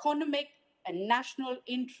economic and national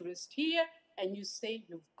interest here, and you say,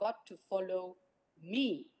 you've got to follow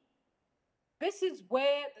me. This is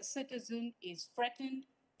where the citizen is threatened.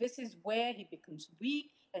 This is where he becomes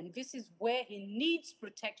weak, and this is where he needs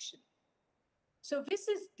protection. So this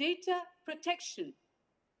is data protection.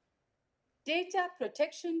 Data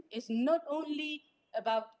protection is not only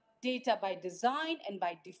about data by design and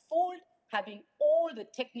by default, having all the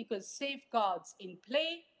technical safeguards in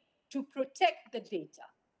play to protect the data.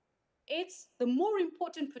 It's the more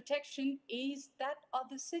important protection is that of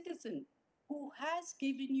the citizen who has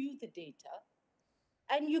given you the data,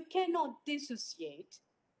 and you cannot dissociate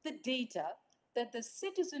the data that the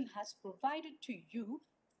citizen has provided to you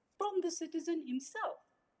from the citizen himself.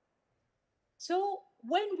 So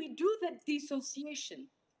when we do that dissociation,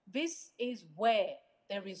 this is where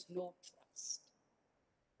there is no trust.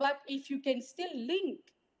 But if you can still link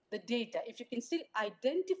the data, if you can still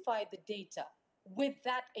identify the data with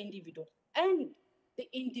that individual, and the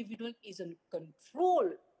individual is in control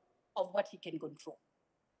of what he can control,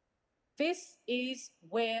 this is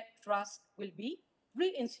where trust will be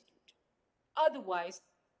reinstituted. Otherwise,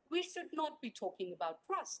 we should not be talking about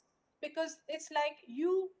trust, because it's like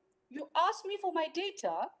you ask me for my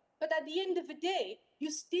data, but at the end of the day, you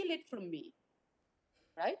steal it from me,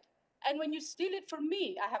 right? And when you steal it from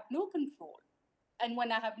me, I have no control. And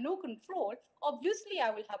when I have no control, obviously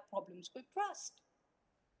I will have problems with trust.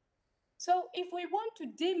 So if we want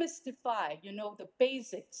to demystify, the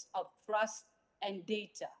basics of trust and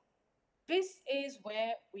data, this is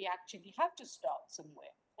where we actually have to start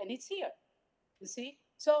somewhere. And it's here, you see?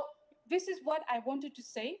 So this is what I wanted to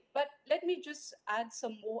say, but let me just add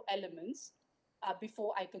some more elements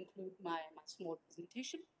before I conclude my small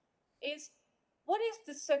presentation, is what is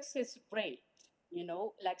the success rate,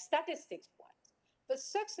 like statistics wise, the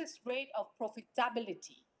success rate of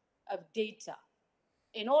profitability of data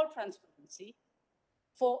in all transparency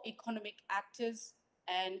for economic actors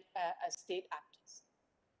and state actors.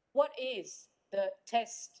 What is the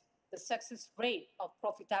test, the success rate of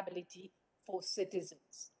profitability for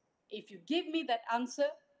citizens? If you give me that answer,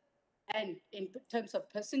 and in terms of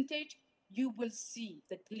percentage, you will see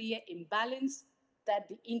the clear imbalance that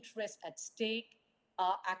the interests at stake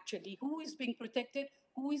are actually who is being protected,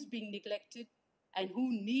 who is being neglected, and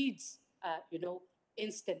who needs,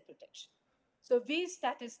 instant protection. So these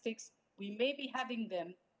statistics, we may be having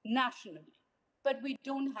them nationally, but we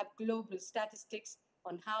don't have global statistics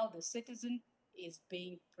on how the citizen is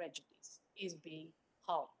being prejudiced, is being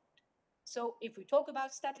harmed. So if we talk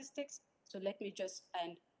about statistics, so let me just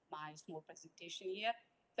end my small presentation here.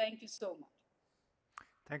 Thank you so much.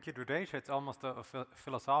 Thank you, Dudesh. It's almost a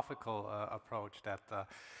philosophical approach that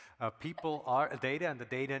people are data, and the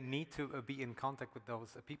data need to be in contact with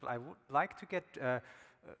those people. I would like to get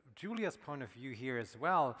Julia's point of view here as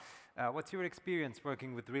well. What's your experience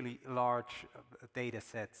working with really large data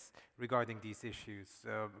sets regarding these issues,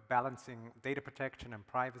 balancing data protection and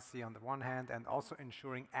privacy on the one hand, and also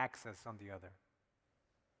ensuring access on the other?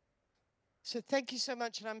 So thank you so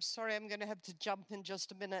much, and I'm sorry I'm going to have to jump in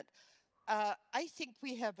just a minute. I think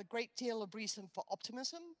we have a great deal of reason for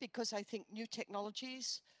optimism, because I think new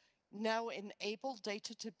technologies now enable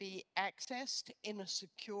data to be accessed in a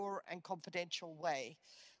secure and confidential way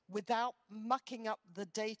without mucking up the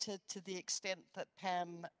data to the extent that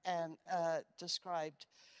Pam described.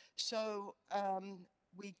 So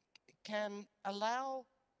we can allow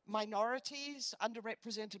minorities,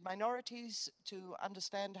 underrepresented minorities, to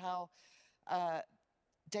understand how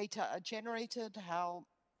data are generated, how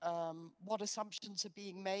what assumptions are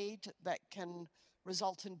being made that can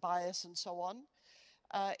result in bias and so on.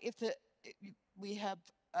 We have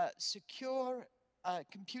secure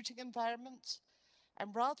computing environments,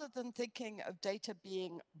 and rather than thinking of data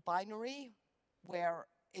being binary, where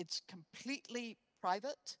it's completely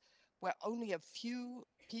private, where only a few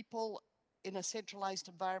people in a centralized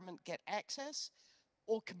environment get access,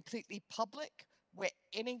 or completely public, where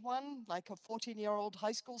anyone, like a 14-year-old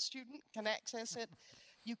high school student, can access it.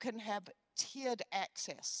 You can have tiered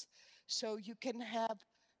access. So you can have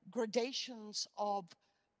gradations of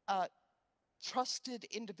trusted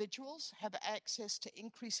individuals have access to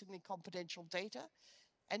increasingly confidential data.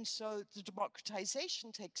 And so the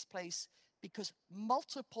democratization takes place because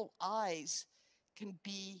multiple eyes can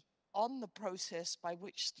be on the process by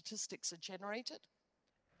which statistics are generated,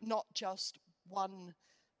 not just one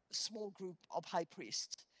small group of high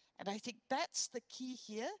priests. And I think that's the key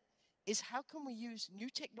here, is how can we use new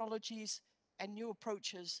technologies and new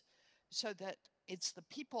approaches so that it's the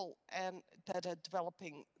people and that are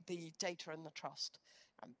developing the data and the trust.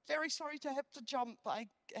 I'm very sorry to have to jump. I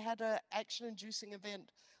had an action-inducing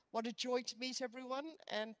event. What a joy to meet everyone,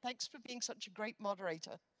 and thanks for being such a great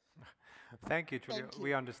moderator. Thank you, Julia. Thank you.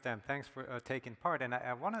 We understand. Thanks for taking part. And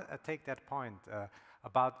I want to take that point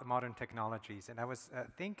about modern technologies. And I was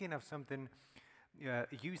thinking of something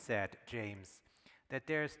you said, James, that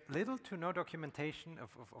there's little to no documentation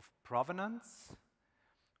of provenance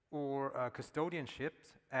or custodianship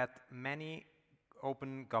at many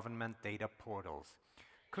open government data portals.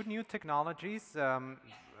 Could new technologies, I'm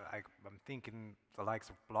thinking the likes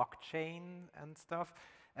of blockchain and stuff,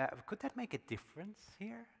 could that make a difference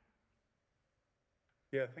here?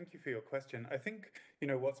 Yeah, thank you for your question. I think,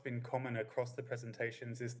 what's been common across the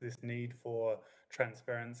presentations is this need for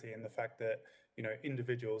transparency and the fact that,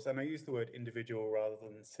 individuals, and I use the word individual rather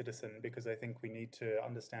than citizen because I think we need to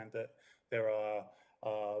understand that there are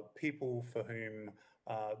people for whom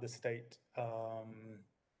the state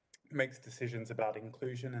makes decisions about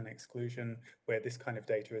inclusion and exclusion, where this kind of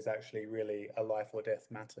data is actually really a life or death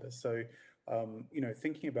matter. So,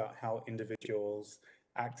 thinking about how individuals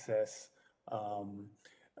access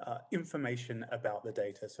information about the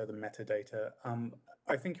data, so the metadata.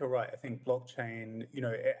 I think you're right. I think blockchain,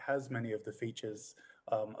 it has many of the features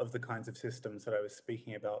of the kinds of systems that I was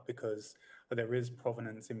speaking about because there is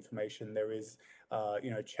provenance information, there is,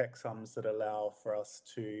 checksums that allow for us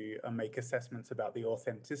to make assessments about the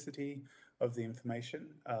authenticity of the information.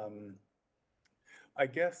 I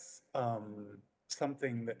guess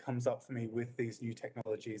something that comes up for me with these new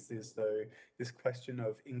technologies is this question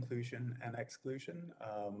of inclusion and exclusion.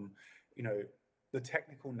 The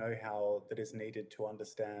technical know-how that is needed to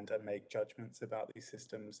understand and make judgments about these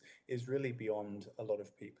systems is really beyond a lot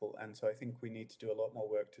of people. And so I think we need to do a lot more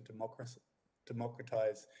work to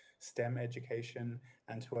democratize STEM education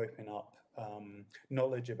and to open up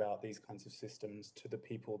knowledge about these kinds of systems to the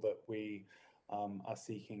people that we are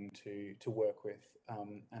seeking to work with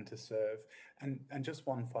and to serve. And just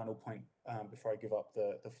one final point before I give up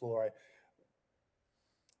the floor, I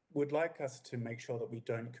would like us to make sure that we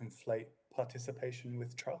don't conflate participation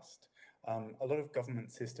with trust. A lot of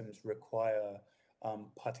government systems require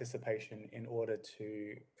participation in order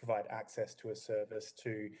to provide access to a service,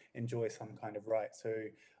 to enjoy some kind of right. So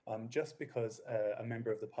just because a member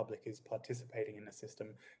of the public is participating in a system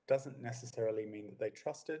doesn't necessarily mean that they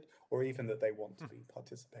trust it or even that they want to be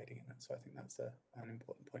participating in it. So I think that's an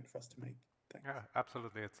important point for us to make. Thanks. Yeah,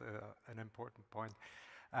 absolutely. It's an important point.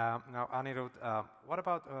 Now, Anirudh, what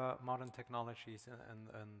about modern technologies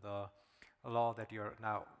and the law that you're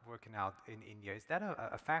now working out in India? Is that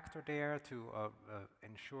a factor there to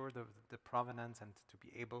ensure the provenance and to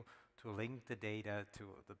be able to link the data to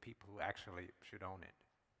the people who actually should own it?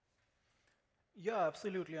 Yeah,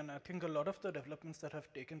 absolutely. And I think a lot of the developments that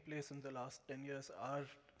have taken place in the last 10 years are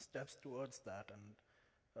steps towards that. And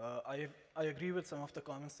I agree with some of the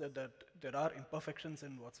comments that there are imperfections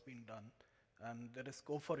in what's been done, and there is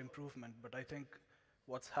scope for improvement. But I think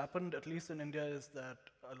what's happened, at least in India, is that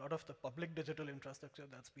a lot of the public digital infrastructure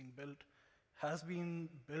that's been built has been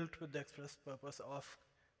built with the express purpose of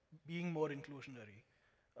being more inclusionary.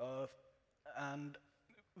 And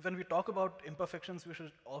when we talk about imperfections, we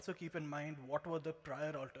should also keep in mind what were the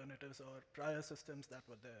prior alternatives or prior systems that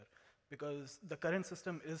were there, because the current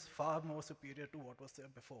system is far more superior to what was there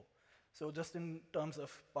before. So just in terms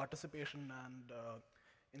of participation and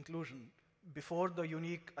inclusion, before the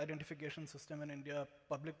unique identification system in India,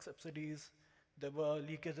 public subsidies, there were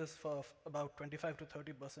leakages for about 25 to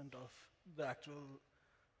 30% of the actual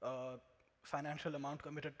financial amount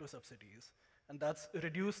committed to subsidies. And that's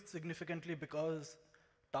reduced significantly because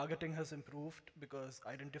targeting has improved, because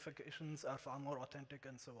identifications are far more authentic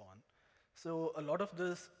and so on. So a lot of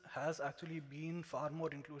this has actually been far more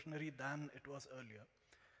inclusionary than it was earlier.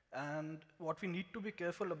 And what we need to be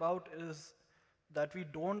careful about is that we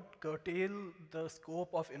don't curtail the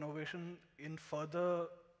scope of innovation in further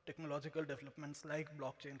technological developments like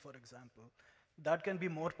blockchain, for example. that can be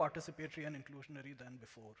more participatory and inclusionary than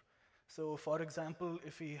before. So for example,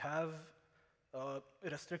 if we have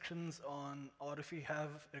restrictions on, or if we have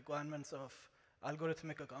requirements of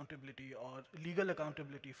algorithmic accountability or legal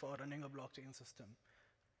accountability for running a blockchain system,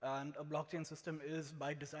 and a blockchain system is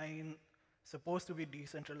by design supposed to be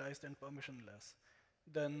decentralized and permissionless,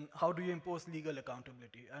 then how do you impose legal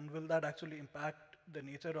accountability? And will that actually impact the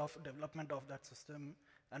nature of development of that system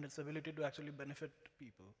and its ability to actually benefit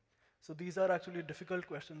people? So these are actually difficult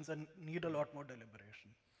questions and need a lot more deliberation.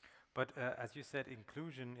 But as you said,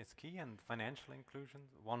 inclusion is key, and financial inclusion,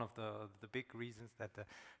 one of the big reasons that the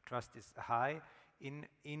trust is high in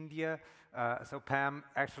India. So Pam,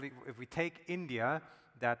 actually, if we take India,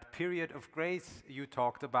 that period of grace you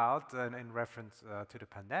talked about in reference to the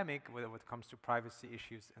pandemic, when it comes to privacy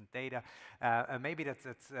issues and data, maybe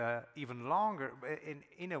that's even longer.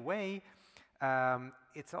 In a way,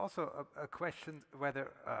 it's also a question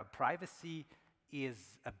whether privacy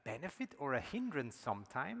is a benefit or a hindrance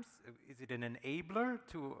sometimes. Is it an enabler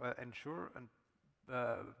to ensure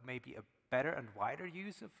maybe a better and wider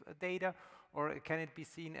use of data, or can it be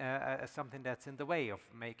seen as something that's in the way of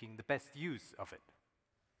making the best use of it?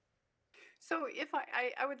 So if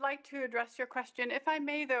I would like to address your question. If I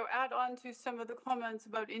may, though, add on to some of the comments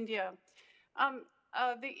about India.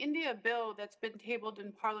 The India bill that's been tabled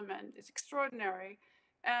in Parliament is extraordinary,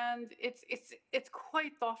 and it's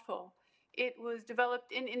quite thoughtful. It was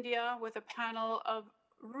developed in India with a panel of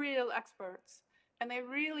real experts, and they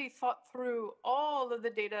really thought through all of the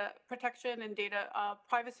data protection and data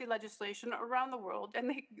privacy legislation around the world, and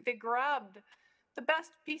they grabbed the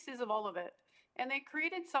best pieces of all of it, and they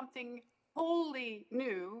created something wholly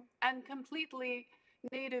new and completely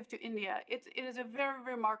native to India. It is a very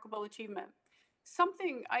remarkable achievement.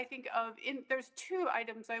 Something I think of, there's two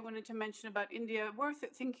items I wanted to mention about India worth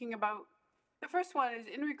thinking about. The first one is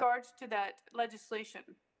in regards to that legislation.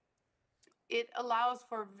 It allows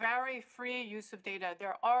for very free use of data.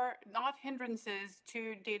 There are not hindrances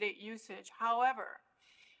to data usage. However,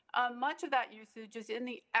 much of that usage is in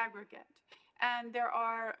the aggregate. And there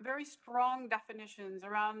are very strong definitions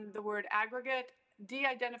around the word aggregate,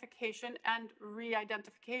 de-identification, and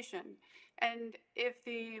re-identification. And if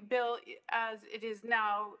the bill, as it is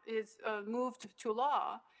now, is moved to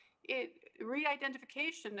law,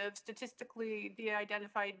 re-identification of statistically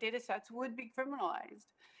de-identified data sets would be criminalized.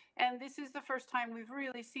 And this is the first time we've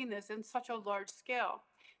really seen this in such a large scale.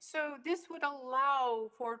 So this would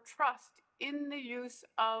allow for trust in the use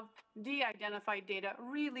of de-identified data,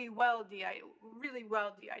 really well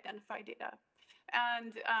de-identified data.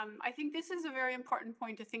 And I think this is a very important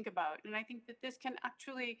point to think about. And I think that this can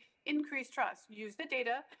actually increase trust. Use the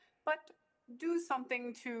data, but do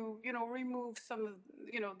something to, remove some of,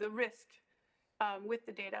 the risk with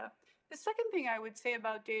the data. The second thing I would say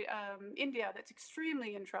about India that's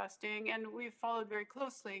extremely interesting, and we've followed very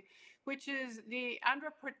closely, which is the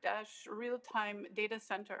Andhra Pradesh Real-Time Data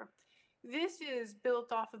Center. This is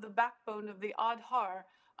built off of the backbone of the Aadhaar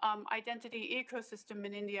identity ecosystem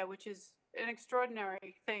in India, which is an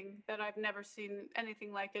extraordinary thing that I've never seen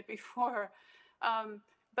anything like it before.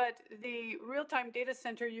 But the real-time data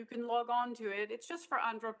center, you can log on to it. It's just for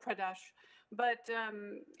Andhra Pradesh. But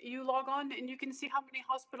you log on and you can see how many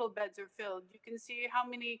hospital beds are filled. You can see how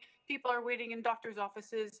many people are waiting in doctor's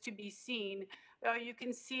offices to be seen. You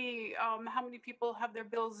can see how many people have their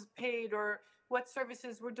bills paid or what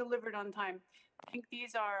services were delivered on time. I think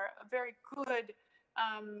these are very good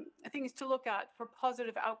things to look at for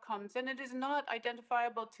positive outcomes. And it is not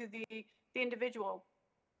identifiable to the individual.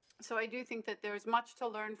 So I do think that there's much to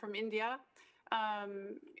learn from India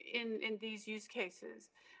in these use cases.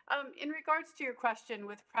 In regards to your question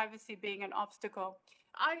with privacy being an obstacle,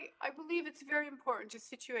 I believe it's very important to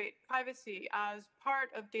situate privacy as part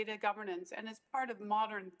of data governance and as part of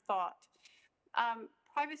modern thought.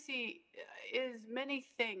 Privacy is many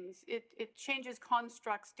things. It changes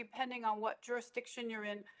constructs depending on what jurisdiction you're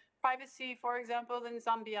in. Privacy, for example, in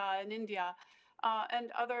Zambia and India,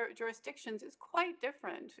 and other jurisdictions is quite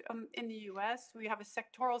different. In the US, we have a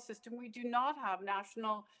sectoral system. We do not have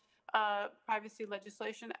national privacy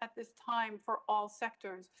legislation at this time for all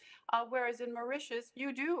sectors, whereas in Mauritius,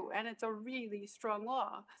 you do, and it's a really strong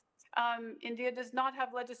law. India does not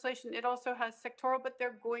have legislation. It also has sectoral, but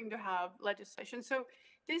they're going to have legislation. So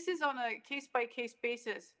this is on a case-by-case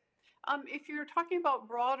basis. If you're talking about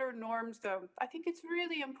broader norms, though, I think it's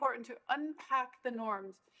really important to unpack the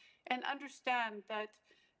norms and understand that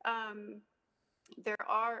there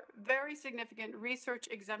are very significant research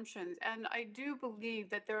exemptions. And I do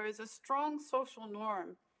believe that there is a strong social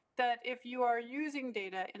norm that if you are using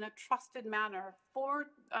data in a trusted manner for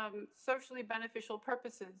socially beneficial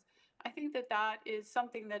purposes, I think that that is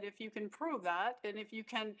something that if you can prove that, and if you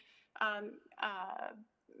can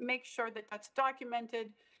make sure that that's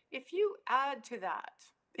documented, if you add to that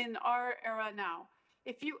in our era now,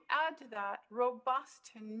 if you add to that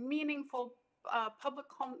robust and meaningful public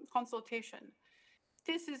consultation,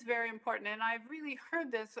 this is very important. And I've really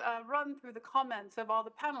heard this run through the comments of all the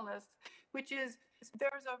panelists, which is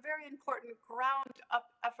there's a very important ground up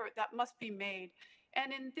effort that must be made.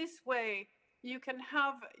 And in this way, you can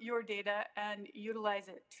have your data and utilize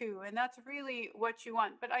it too. And that's really what you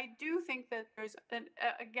want. But I do think that there's,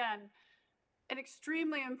 again, an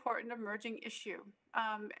extremely important emerging issue.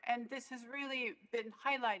 And this has really been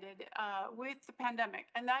highlighted with the pandemic,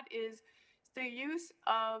 and that is the use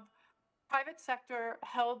of private sector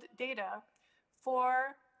held data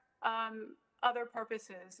for other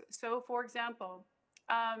purposes. So, for example,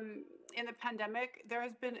 in the pandemic, there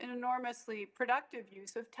has been an enormously productive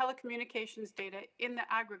use of telecommunications data in the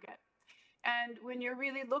aggregate. And when you're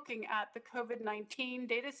really looking at the COVID-19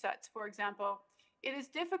 data sets, for example, it is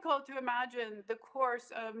difficult to imagine the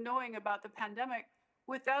course of knowing about the pandemic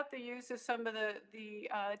without the use of some of the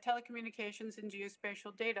telecommunications and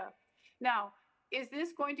geospatial data. Now, is this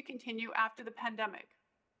going to continue after the pandemic?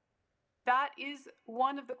 That is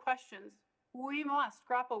one of the questions we must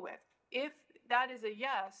grapple with. If that is a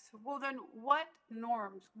yes, well then what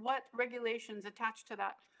norms, what regulations attach to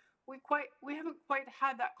that? We haven't quite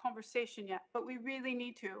had that conversation yet, but we really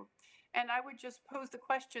need to. And I would just pose the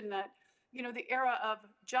question that, you know, the era of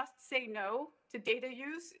just say no to data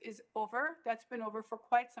use is over. That's been over for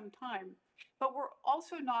quite some time. But we're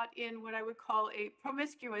also not in what I would call a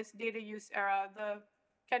promiscuous data use era, the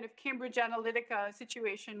kind of Cambridge Analytica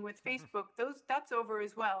situation with Facebook. That's over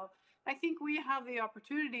as well. I think we have the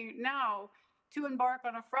opportunity now to embark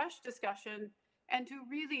on a fresh discussion and to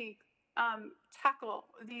really tackle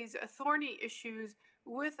these thorny issues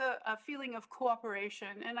with a feeling of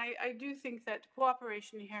cooperation. And I do think that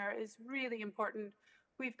cooperation here is really important.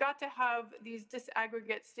 We've got to have these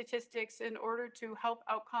disaggregate statistics in order to help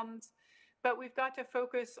outcomes, but we've got to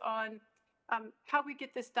focus on how we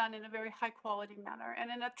get this done in a very high quality manner and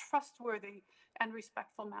in a trustworthy and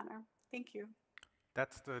respectful manner. Thank you.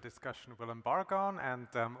 That's the discussion we'll embark on, and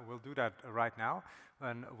we'll do that right now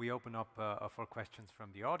when we open up for questions from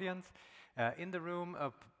the audience. In the room,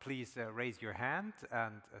 please raise your hand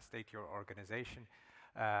and state your organization,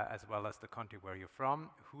 as well as the country where you're from,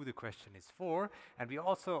 who the question is for. And we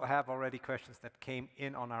also have already questions that came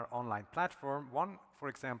in on our online platform. One, for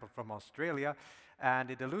example, from Australia, and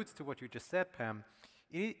it alludes to what you just said, Pam.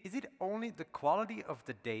 Is it only the quality of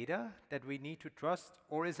the data that we need to trust,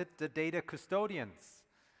 or is it the data custodians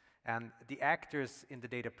and the actors in the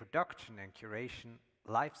data production and curation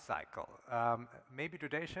life cycle? Maybe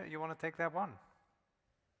Dudesha, you want to take that one?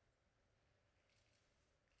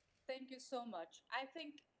 Thank you so much. I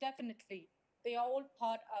think definitely they are all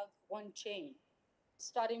part of one chain,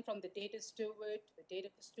 starting from the data steward, the data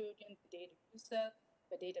custodian, the data user,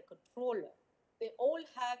 the data controller. They all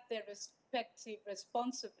have their respective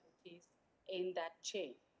responsibilities in that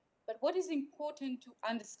chain. But what is important to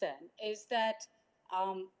understand is that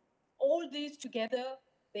all these together,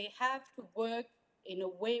 they have to work in a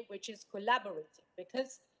way which is collaborative,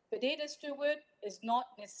 because the data steward is not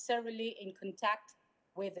necessarily in contact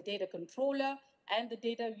with the data controller and the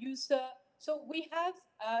data user. So we have,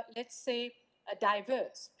 let's say, a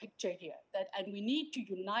diverse picture here, and we need to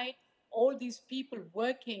unite all these people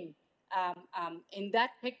working in that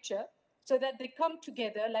picture so that they come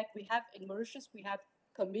together. Like we have in Mauritius, we have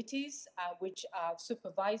committees which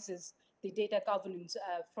supervises the data governance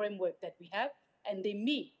framework that we have, and they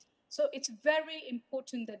meet. So it's very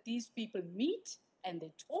important that these people meet and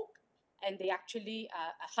they talk and they actually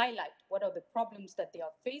highlight what are the problems that they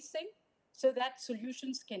are facing so that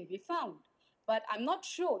solutions can be found. But I'm not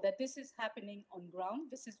sure that this is happening on ground.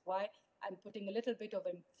 This is why I'm putting a little bit of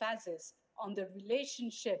emphasis on the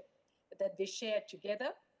relationship that they share together.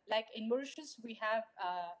 Like in Mauritius, we have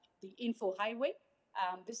the Info Highway.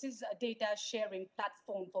 This is a data sharing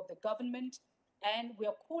platform for the government, and we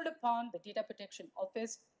are called upon, the Data Protection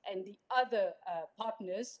Office and the other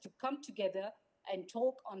partners, to come together and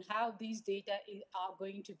talk on how these data are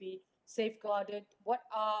going to be safeguarded, what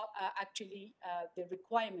are actually the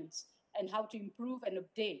requirements, and how to improve and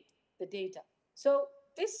update the data. So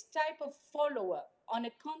this type of follow-up on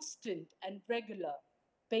a constant and regular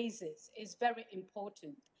basis is very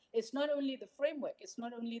important. It's not only the framework, it's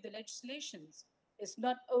not only the legislations, it's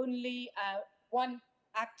not only one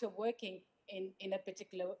actor working in a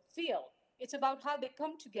particular field. It's about how they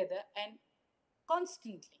come together and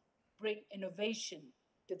constantly bring innovation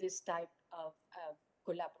to this type of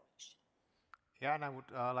collaboration. Yeah, and I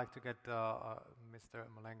would like to get Mr.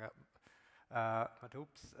 Malenga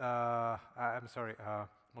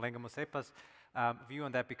Malenga Mosepa's view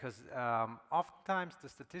on that, because oftentimes the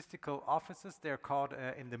statistical offices, they're caught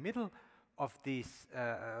in the middle of this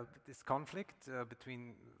conflict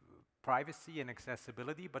between privacy and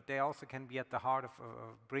accessibility, but they also can be at the heart of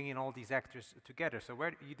bringing all these actors together. So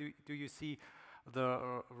where do you see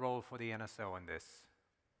the role for the NSO in this?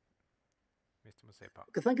 Mr. Mosepa.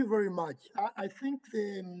 Okay, thank you very much. I think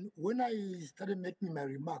when I started making my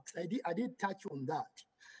remarks, I did touch on that.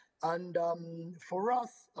 And for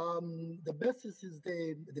us, the basis is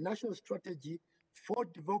the national strategy for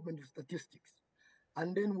development of statistics.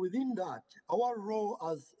 And then within that, our role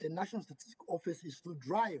as a national statistical office is to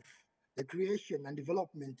drive the creation and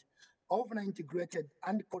development of an integrated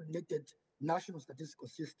and coordinated national statistical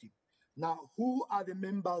system. Now, who are the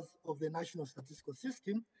members of the national statistical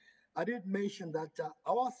system? I did mention that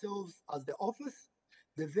ourselves as the office,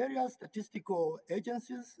 the various statistical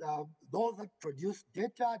agencies, those that produce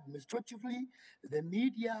data administratively, the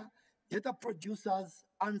media, data producers,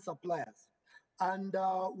 and suppliers. And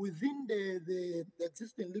within the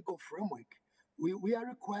existing legal framework, we are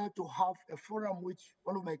required to have a forum which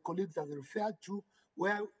one of my colleagues has referred to,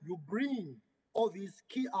 where you bring all these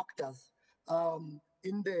key actors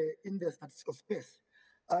in the statistical space.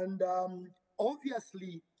 And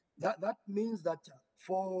obviously, that means that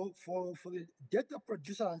for the data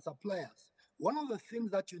producer and suppliers, one of the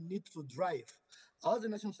things that you need to drive as a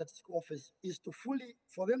National Statistical Office is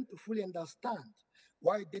for them to fully understand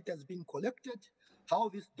why data is being collected, how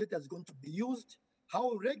this data is going to be used,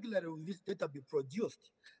 how regularly will this data be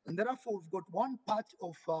produced. And therefore, we've got one part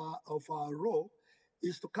of our role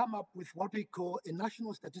is to come up with what we call a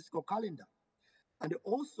national statistical calendar. And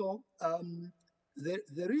also,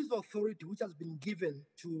 there is authority which has been given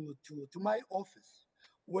to my office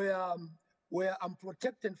where I'm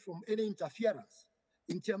protected from any interference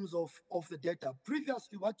in terms of the data.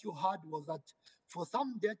 Previously, what you had was that for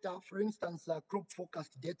some data, for instance, crop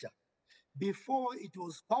forecast data, before it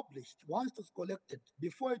was published, once it was collected,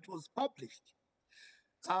 before it was published,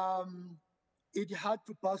 it had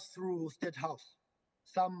to pass through State House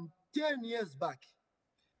some 10 years back.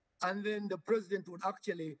 And then the president would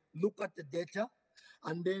actually look at the data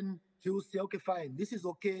and then he would say, okay, fine, this is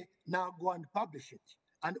okay, now go and publish it.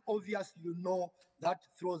 And obviously, you know, that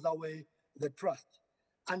throws away the trust.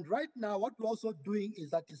 And right now, what we're also doing is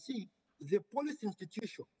that, you see, the policy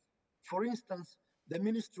institutions, for instance, the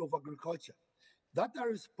Ministry of Agriculture, that are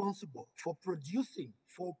responsible for producing,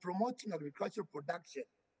 for promoting agricultural production,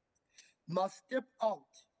 must step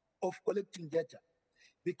out of collecting data,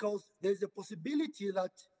 because there's a possibility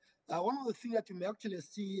that one of the things that you may actually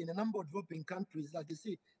see in a number of developing countries is that you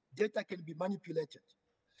see data can be manipulated,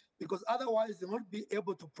 because otherwise they won't be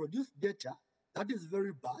able to produce data. That is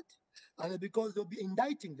very bad, and because they'll be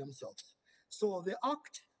indicting themselves. So the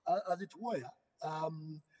act, as it were,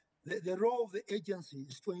 the role of the agency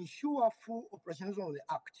is to ensure full operationalization of the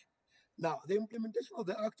act. Now, the implementation of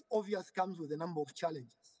the act obviously comes with a number of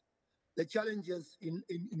challenges. The challenges in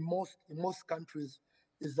most countries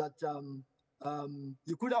is that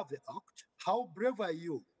you could have the act. How brave are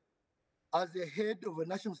you as the head of a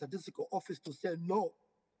national statistical office to say, no,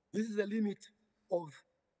 this is the limit of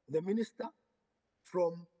the minister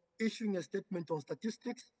from issuing a statement on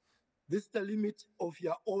statistics. This is the limit of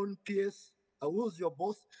your own PS. Who's your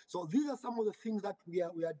boss? So these are some of the things that we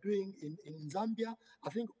are doing in Zambia. I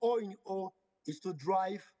think all in all is to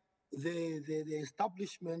drive the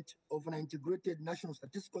establishment of an integrated national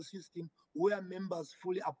statistical system where members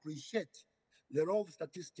fully appreciate the role of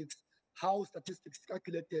statistics, how statistics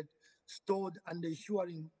calculated, stored, and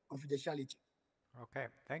ensuring confidentiality. Okay,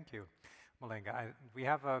 thank you, Malenga. We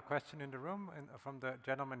have a question in the room from the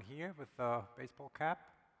gentleman here with the baseball cap.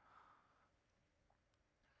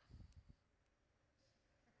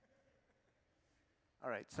 All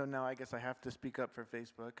right, so now I guess I have to speak up for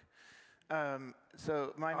Facebook.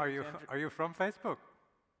 So my Are you from Facebook?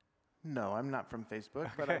 No, I'm not from Facebook,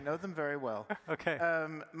 but I know them very well. Okay.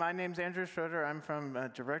 My name's Andrew Schroeder. I'm from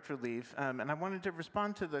Direct Relief, and I wanted to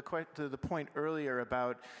respond to the point earlier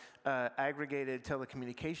about aggregated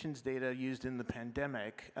telecommunications data used in the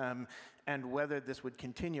pandemic and whether this would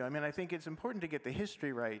continue. I mean, I think it's important to get the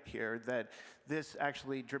history right here, that this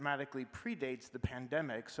actually dramatically predates the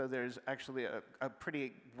pandemic, so there's actually a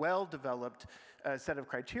pretty well-developed set of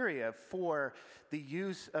criteria for the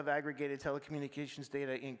use of aggregated telecommunications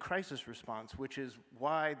data in crisis response, which is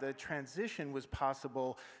why the transition was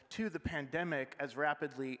possible to the pandemic as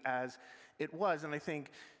rapidly as it was. And I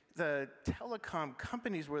think the telecom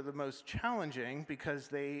companies were the most challenging because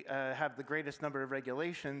they have the greatest number of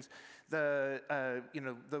regulations. The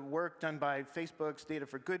work done by Facebook's Data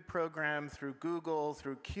for Good program, through Google,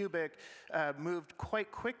 through Cubic, moved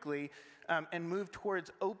quite quickly and moved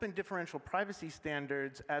towards open differential privacy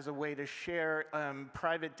standards as a way to share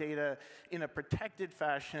private data in a protected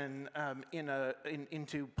fashion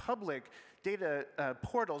into public data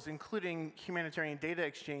portals, including humanitarian data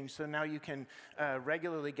exchange. So now you can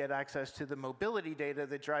regularly get access to the mobility data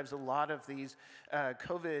that drives a lot of these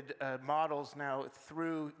COVID models now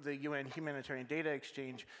through the UN humanitarian data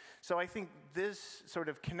exchange. So I think this sort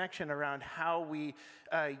of connection around how we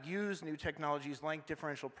use new technologies like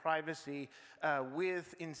differential privacy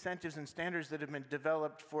with incentives and standards that have been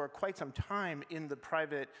developed for quite some time in the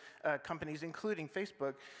private companies, including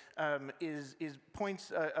Facebook,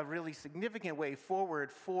 points a really significant way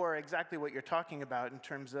forward for exactly what you're talking about in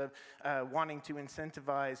terms of wanting to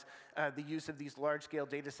incentivize the use of these large-scale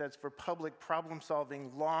data sets for public problem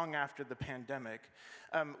solving long after the pandemic.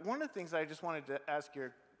 One of the things I just wanted to ask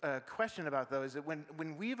your question about, though, is that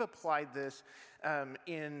when we've applied this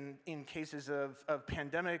in cases of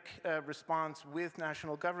pandemic response with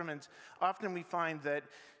national governments, often we find that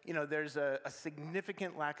there's a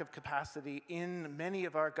significant lack of capacity in many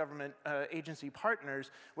of our government agency partners,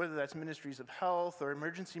 whether that's ministries of health or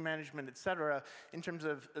emergency management, et cetera, in terms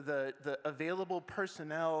of the available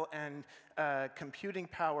personnel and computing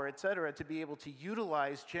power, et cetera, to be able to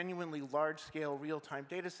utilize genuinely large-scale real-time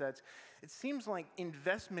data sets. It seems like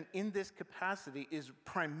investment in this capacity is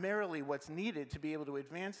primarily what's needed to be able to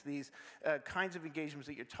advance these kinds of engagements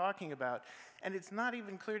that you're talking about. And it's not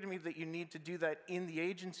even clear to me that you need to do that in the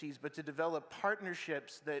agencies, but to develop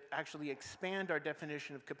partnerships that actually expand our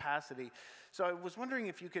definition of capacity. So I was wondering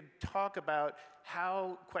if you could talk about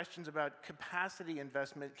how questions about capacity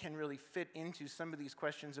investment can really fit into some of these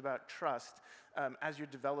questions about trust as you're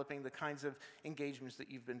developing the kinds of engagements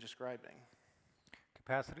that you've been describing.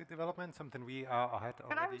 Capacity development, something we had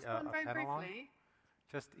Can I already respond very panel on. briefly?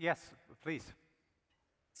 Yes, please.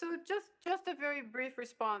 So just a very brief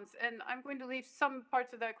response, and I'm going to leave some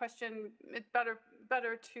parts of that question better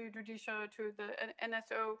to Dudisha, to the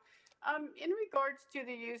NSO. In regards to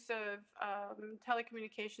the use of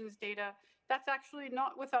telecommunications data, that's actually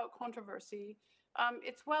not without controversy.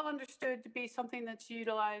 It's well understood to be something that's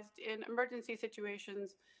utilized in emergency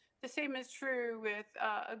situations. The same is true with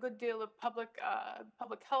a good deal of public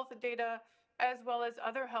health data, as well as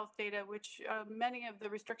other health data, which many of the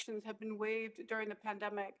restrictions have been waived during the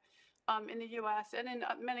pandemic in the US and in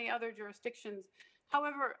many other jurisdictions.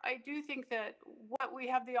 However, I do think that what we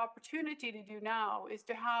have the opportunity to do now is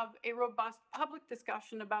to have a robust public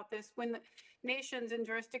discussion about this when nations and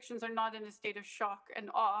jurisdictions are not in a state of shock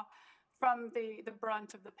and awe from the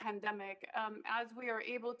brunt of the pandemic. As we are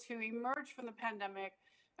able to emerge from the pandemic,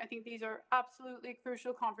 I think these are absolutely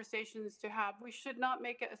crucial conversations to have. We should not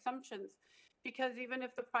make assumptions, because even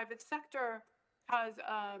if the private sector has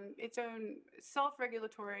its own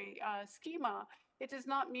self-regulatory schema, it does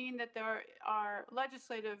not mean that there are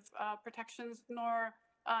legislative protections nor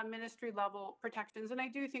ministry-level protections. And I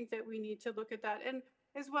do think that we need to look at that. And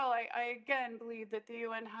as well, I again believe that the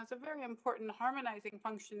UN has a very important harmonizing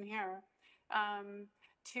function here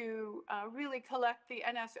to really collect the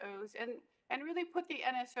NSOs and really put the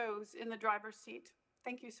NSOs in the driver's seat.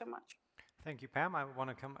 Thank you so much. Thank you, Pam. I want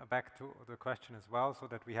to come back to the question as well, so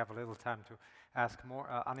that we have a little time to ask more.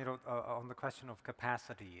 Anirudh, on the question of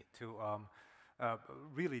capacity to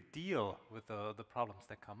really deal with the problems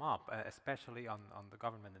that come up, especially on the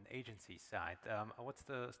government and agency side. What's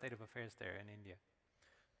the state of affairs there in India?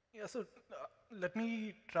 Yeah, so let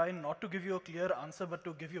me try not to give you a clear answer, but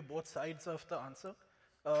to give you both sides of the answer.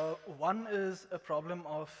 One is a problem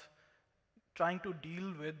of trying to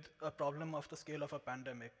deal with a problem of the scale of a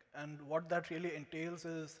pandemic. And what that really entails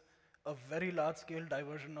is a very large-scale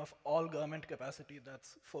diversion of all government capacity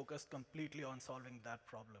that's focused completely on solving that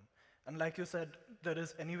problem. And like you said, there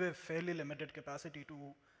is anyway fairly limited capacity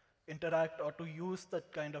to interact or to use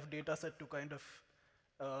that kind of data set to kind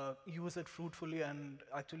of use it fruitfully and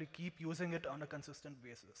actually keep using it on a consistent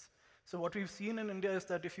basis. So what we've seen in India is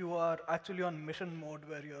that if you are actually on mission mode,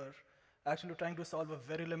 where you're actually trying to solve a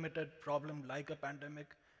very limited problem like a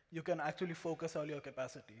pandemic, you can actually focus all your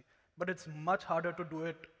capacity. But it's much harder to do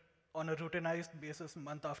it on a routinized basis,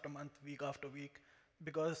 month after month, week after week,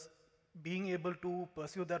 because being able to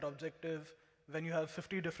pursue that objective when you have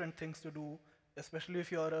 50 different things to do, especially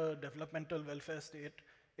if you're a developmental welfare state,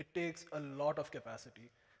 it takes a lot of capacity.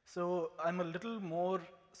 So I'm a little more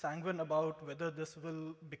sanguine about whether this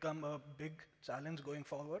will become a big challenge going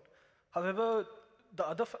forward. However, the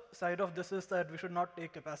other side of this is that we should not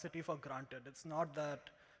take capacity for granted. It's not that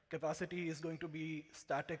capacity is going to be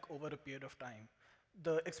static over a period of time.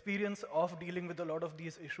 The experience of dealing with a lot of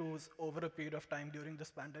these issues over a period of time during this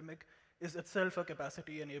pandemic is itself a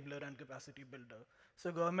capacity enabler and capacity builder.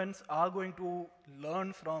 So governments are going to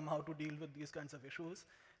learn from how to deal with these kinds of issues,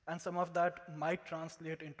 and some of that might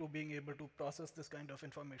translate into being able to process this kind of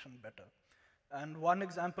information better. And one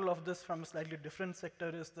example of this from a slightly different sector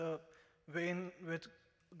is the way in which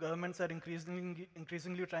governments are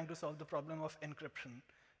increasingly trying to solve the problem of encryption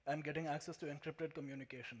and getting access to encrypted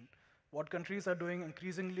communication. What countries are doing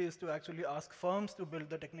increasingly is to actually ask firms to build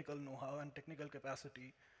the technical know-how and technical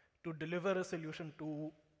capacity to deliver a solution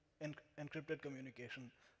to encrypted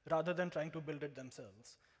communication, rather than trying to build it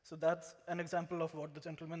themselves. So that's an example of what the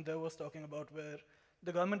gentleman there was talking about, where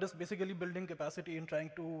the government is basically building capacity in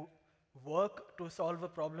trying to work to solve a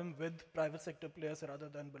problem with private sector players rather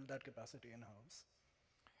than build that capacity in-house.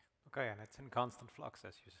 Okay, and it's in constant flux,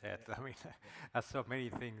 as you said. I mean, as so many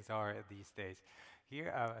things are these days.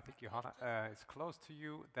 Here, I think Johanna, it's close to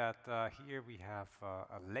you that here we have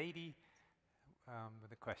a lady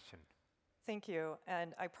with a question. Thank you,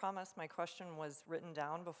 and I promise my question was written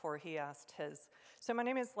down before he asked his. So my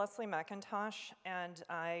name is Leslie McIntosh, and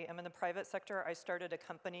I am in the private sector. I started a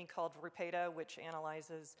company called Rupeda, which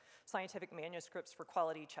analyzes scientific manuscripts for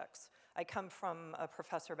quality checks. I come from a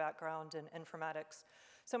professor background in informatics.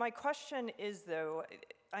 So my question is, though,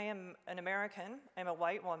 I am an American, I'm a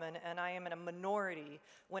white woman, and I am in a minority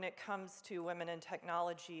when it comes to women in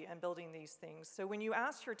technology and building these things. So when you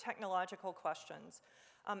ask your technological questions,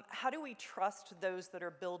 how do we trust those that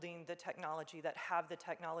are building the technology, that have the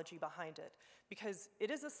technology behind it? Because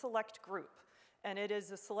it is a select group, and it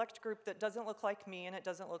is a select group that doesn't look like me, and it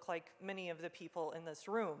doesn't look like many of the people in this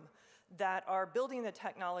room, that are building the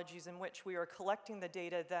technologies in which we are collecting the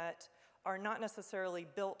data that are not necessarily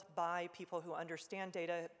built by people who understand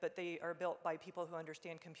data, but they are built by people who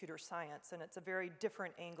understand computer science, and it's a very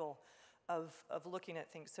different angle of looking at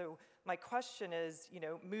things. So my question is,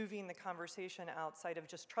 moving the conversation outside of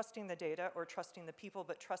just trusting the data or trusting the people,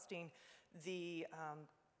 but trusting the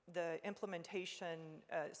implementation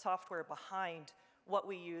software behind what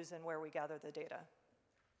we use and where we gather the data.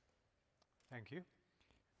 Thank you.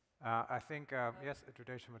 I think, yes,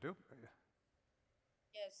 Judesha Madhu.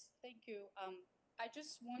 Yes, thank you. I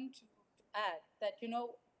just want to add that,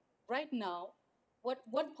 right now,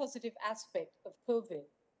 one positive aspect of COVID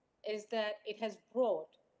is that it has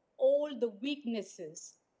brought all the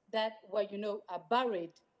weaknesses that were, are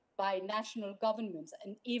buried by national governments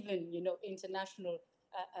and even, international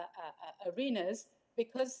arenas,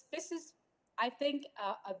 because this is, I think,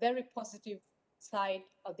 a very positive side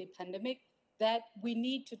of the pandemic that we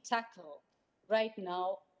need to tackle right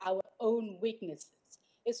now, our own weaknesses.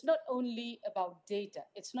 It's not only about data,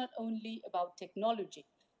 it's not only about technology,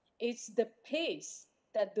 it's the pace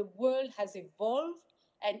that the world has evolved,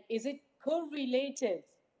 and is it correlative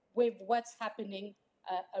with what's happening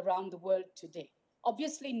around the world today?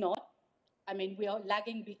 Obviously not. I mean, we are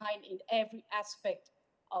lagging behind in every aspect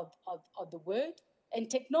of the world, and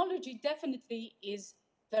technology definitely is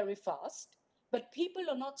very fast, but people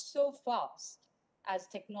are not so fast as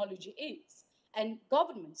technology is. And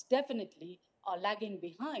governments definitely are lagging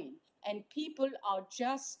behind, and people are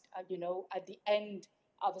just, at the end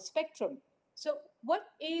of a spectrum. So what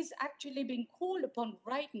is actually being called upon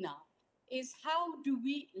right now is how do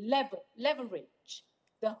we leverage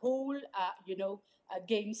the whole,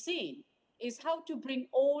 game scene, is how to bring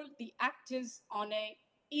all the actors on a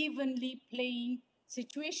evenly playing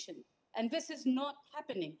situation. And this is not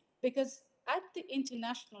happening because at the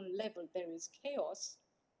international level, there is chaos.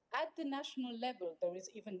 At the national level, there is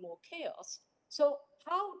even more chaos. So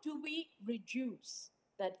how do we reduce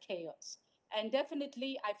that chaos? And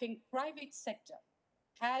definitely, I think private sector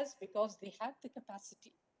has, because they have the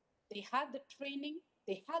capacity, they have the training,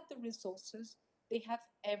 they have the resources, they have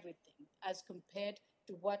everything as compared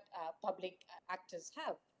to what public actors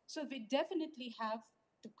have. So they definitely have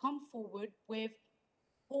to come forward with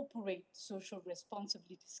corporate social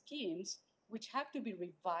responsibility schemes, which have to be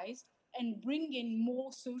revised and bring in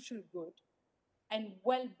more social good and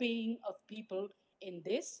well-being of people in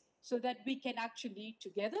this, so that we can actually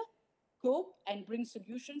together cope and bring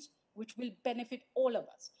solutions which will benefit all of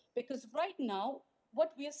us. Because right now,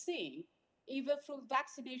 what we are seeing, either through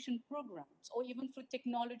vaccination programs or even through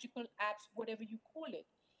technological apps, whatever you call it,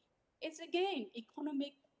 it's again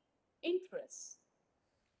economic interests.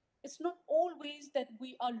 It's not always that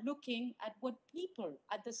we are looking at what people,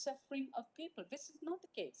 at the suffering of people. This is not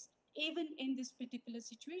the case, even in this particular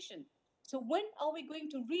situation. So when are we going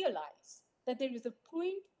to realize that there is a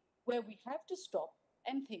point where we have to stop,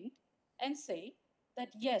 and think and say that,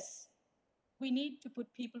 yes, we need to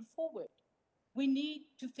put people forward. We need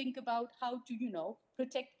to think about how to,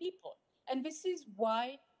 protect people. And this is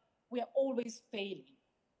why we are always failing.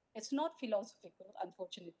 It's not philosophical,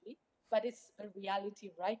 unfortunately, but it's a reality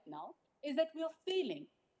right now, is that we are failing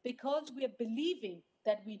because we are believing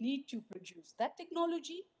that we need to produce that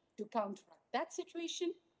technology to counteract that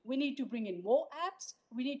situation. We need to bring in more apps.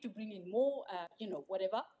 We need to bring in more,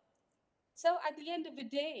 whatever. So at the end of the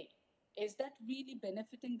day, is that really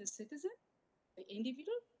benefiting the citizen, the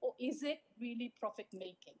individual, or is it really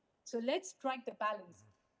profit-making? So let's strike the balance.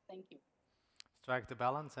 Thank you. Strike the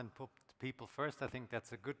balance and put people first. I think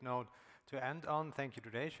that's a good note to end on. Thank you,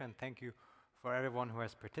 Dudesh, and thank you for everyone who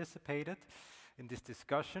has participated in this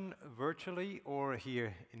discussion, virtually or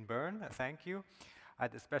here in Bern. Thank you.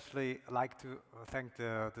 I'd especially like to thank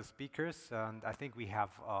the speakers, and I think we have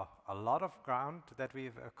a lot of ground that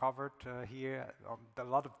we've covered here, a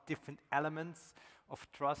lot of different elements of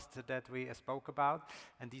trust that we spoke about,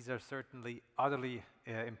 and these are certainly utterly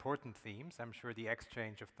important themes. I'm sure the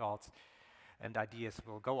exchange of thoughts and ideas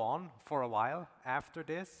will go on for a while after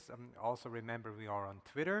this. Also remember, we are on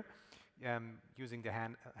Twitter using the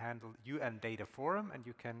handle UN Data Forum, and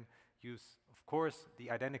you can use, of course, the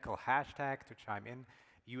identical hashtag to chime in,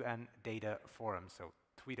 UN Data Forum. So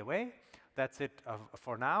tweet away. That's it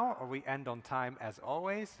for now. We end on time as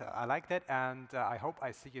always. I like that, and I hope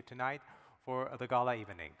I see you tonight for the gala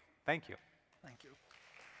evening. Thank you. Thank you.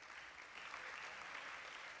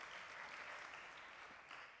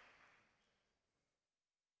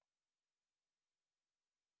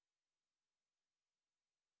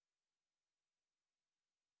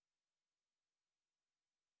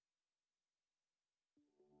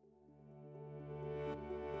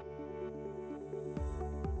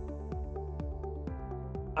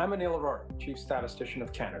 I'm Anil Arora, Chief Statistician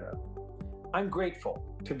of Canada. I'm grateful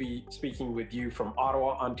to be speaking with you from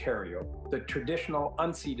Ottawa, Ontario, the traditional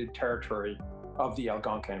unceded territory of the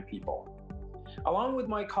Algonquin people. Along with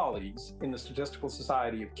my colleagues in the Statistical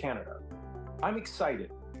Society of Canada, I'm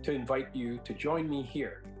excited to invite you to join me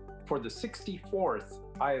here for the 64th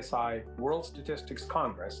ISI World Statistics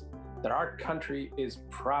Congress that our country is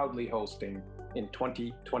proudly hosting in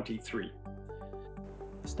 2023.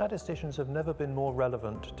 Statisticians have never been more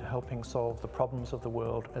relevant to helping solve the problems of the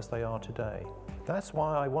world as they are today. That's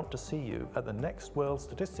why I want to see you at the next World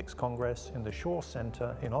Statistics Congress in the Shaw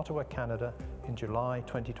Centre in Ottawa, Canada in July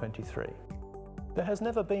 2023. There has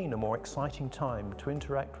never been a more exciting time to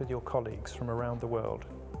interact with your colleagues from around the world.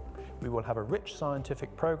 We will have a rich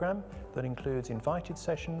scientific program that includes invited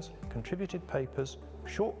sessions, contributed papers,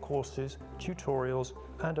 short courses, tutorials,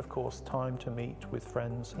 and of course time to meet with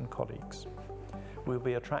friends and colleagues. We'll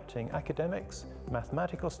be attracting academics,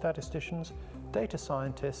 mathematical statisticians, data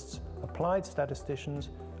scientists, applied statisticians,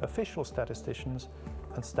 official statisticians,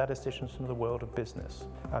 and statisticians from the world of business.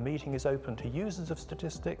 Our meeting is open to users of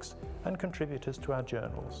statistics and contributors to our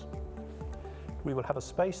journals. We will have a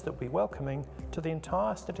space that will be welcoming to the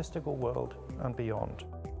entire statistical world and beyond.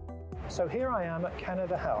 So here I am at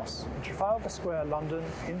Canada House in Trafalgar Square, London,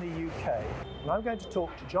 in the UK. And I'm going to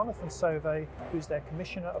talk to Jonathan Sauvé, who's their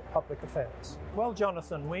Commissioner of Public Affairs. Well,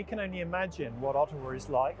 Jonathan, we can only imagine what Ottawa is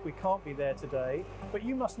like. We can't be there today, but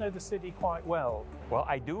you must know the city quite well. Well,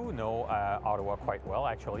 I do know Ottawa quite well,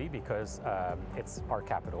 actually, because it's our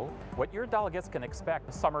capital. What your delegates can expect,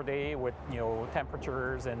 a summer day with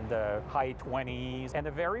temperatures in the high 20s, and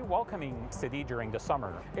a very welcoming city during the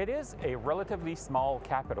summer. It is a relatively small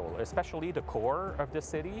capital, especially the core of the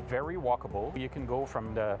city, very walkable. You can go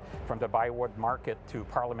from the Bywood Market to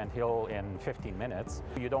Parliament Hill in 15 minutes.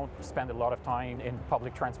 You don't spend a lot of time in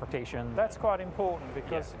public transportation. That's quite important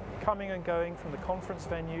because coming and going from the conference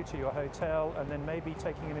venue to your hotel and then maybe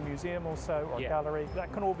taking in a museum or so or a gallery,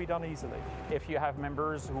 that can all be done easily. If you have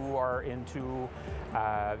members who are into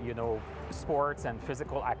sports and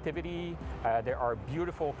physical activity, there are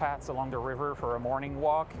beautiful paths along the river for a morning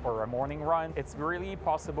walk or a morning run. It's really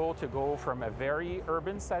possible to go from a very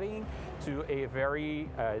urban setting to a very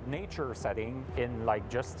nature setting in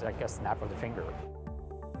just like a snap of the finger.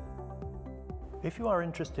 If you are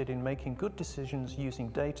interested in making good decisions using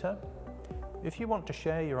data, if you want to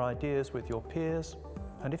share your ideas with your peers,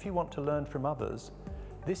 and if you want to learn from others,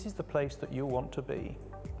 this is the place that you'll want to be.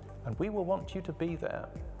 And we will want you to be there.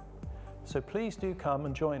 So please do come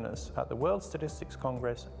and join us at the World Statistics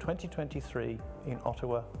Congress 2023 in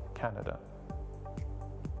Ottawa, Canada.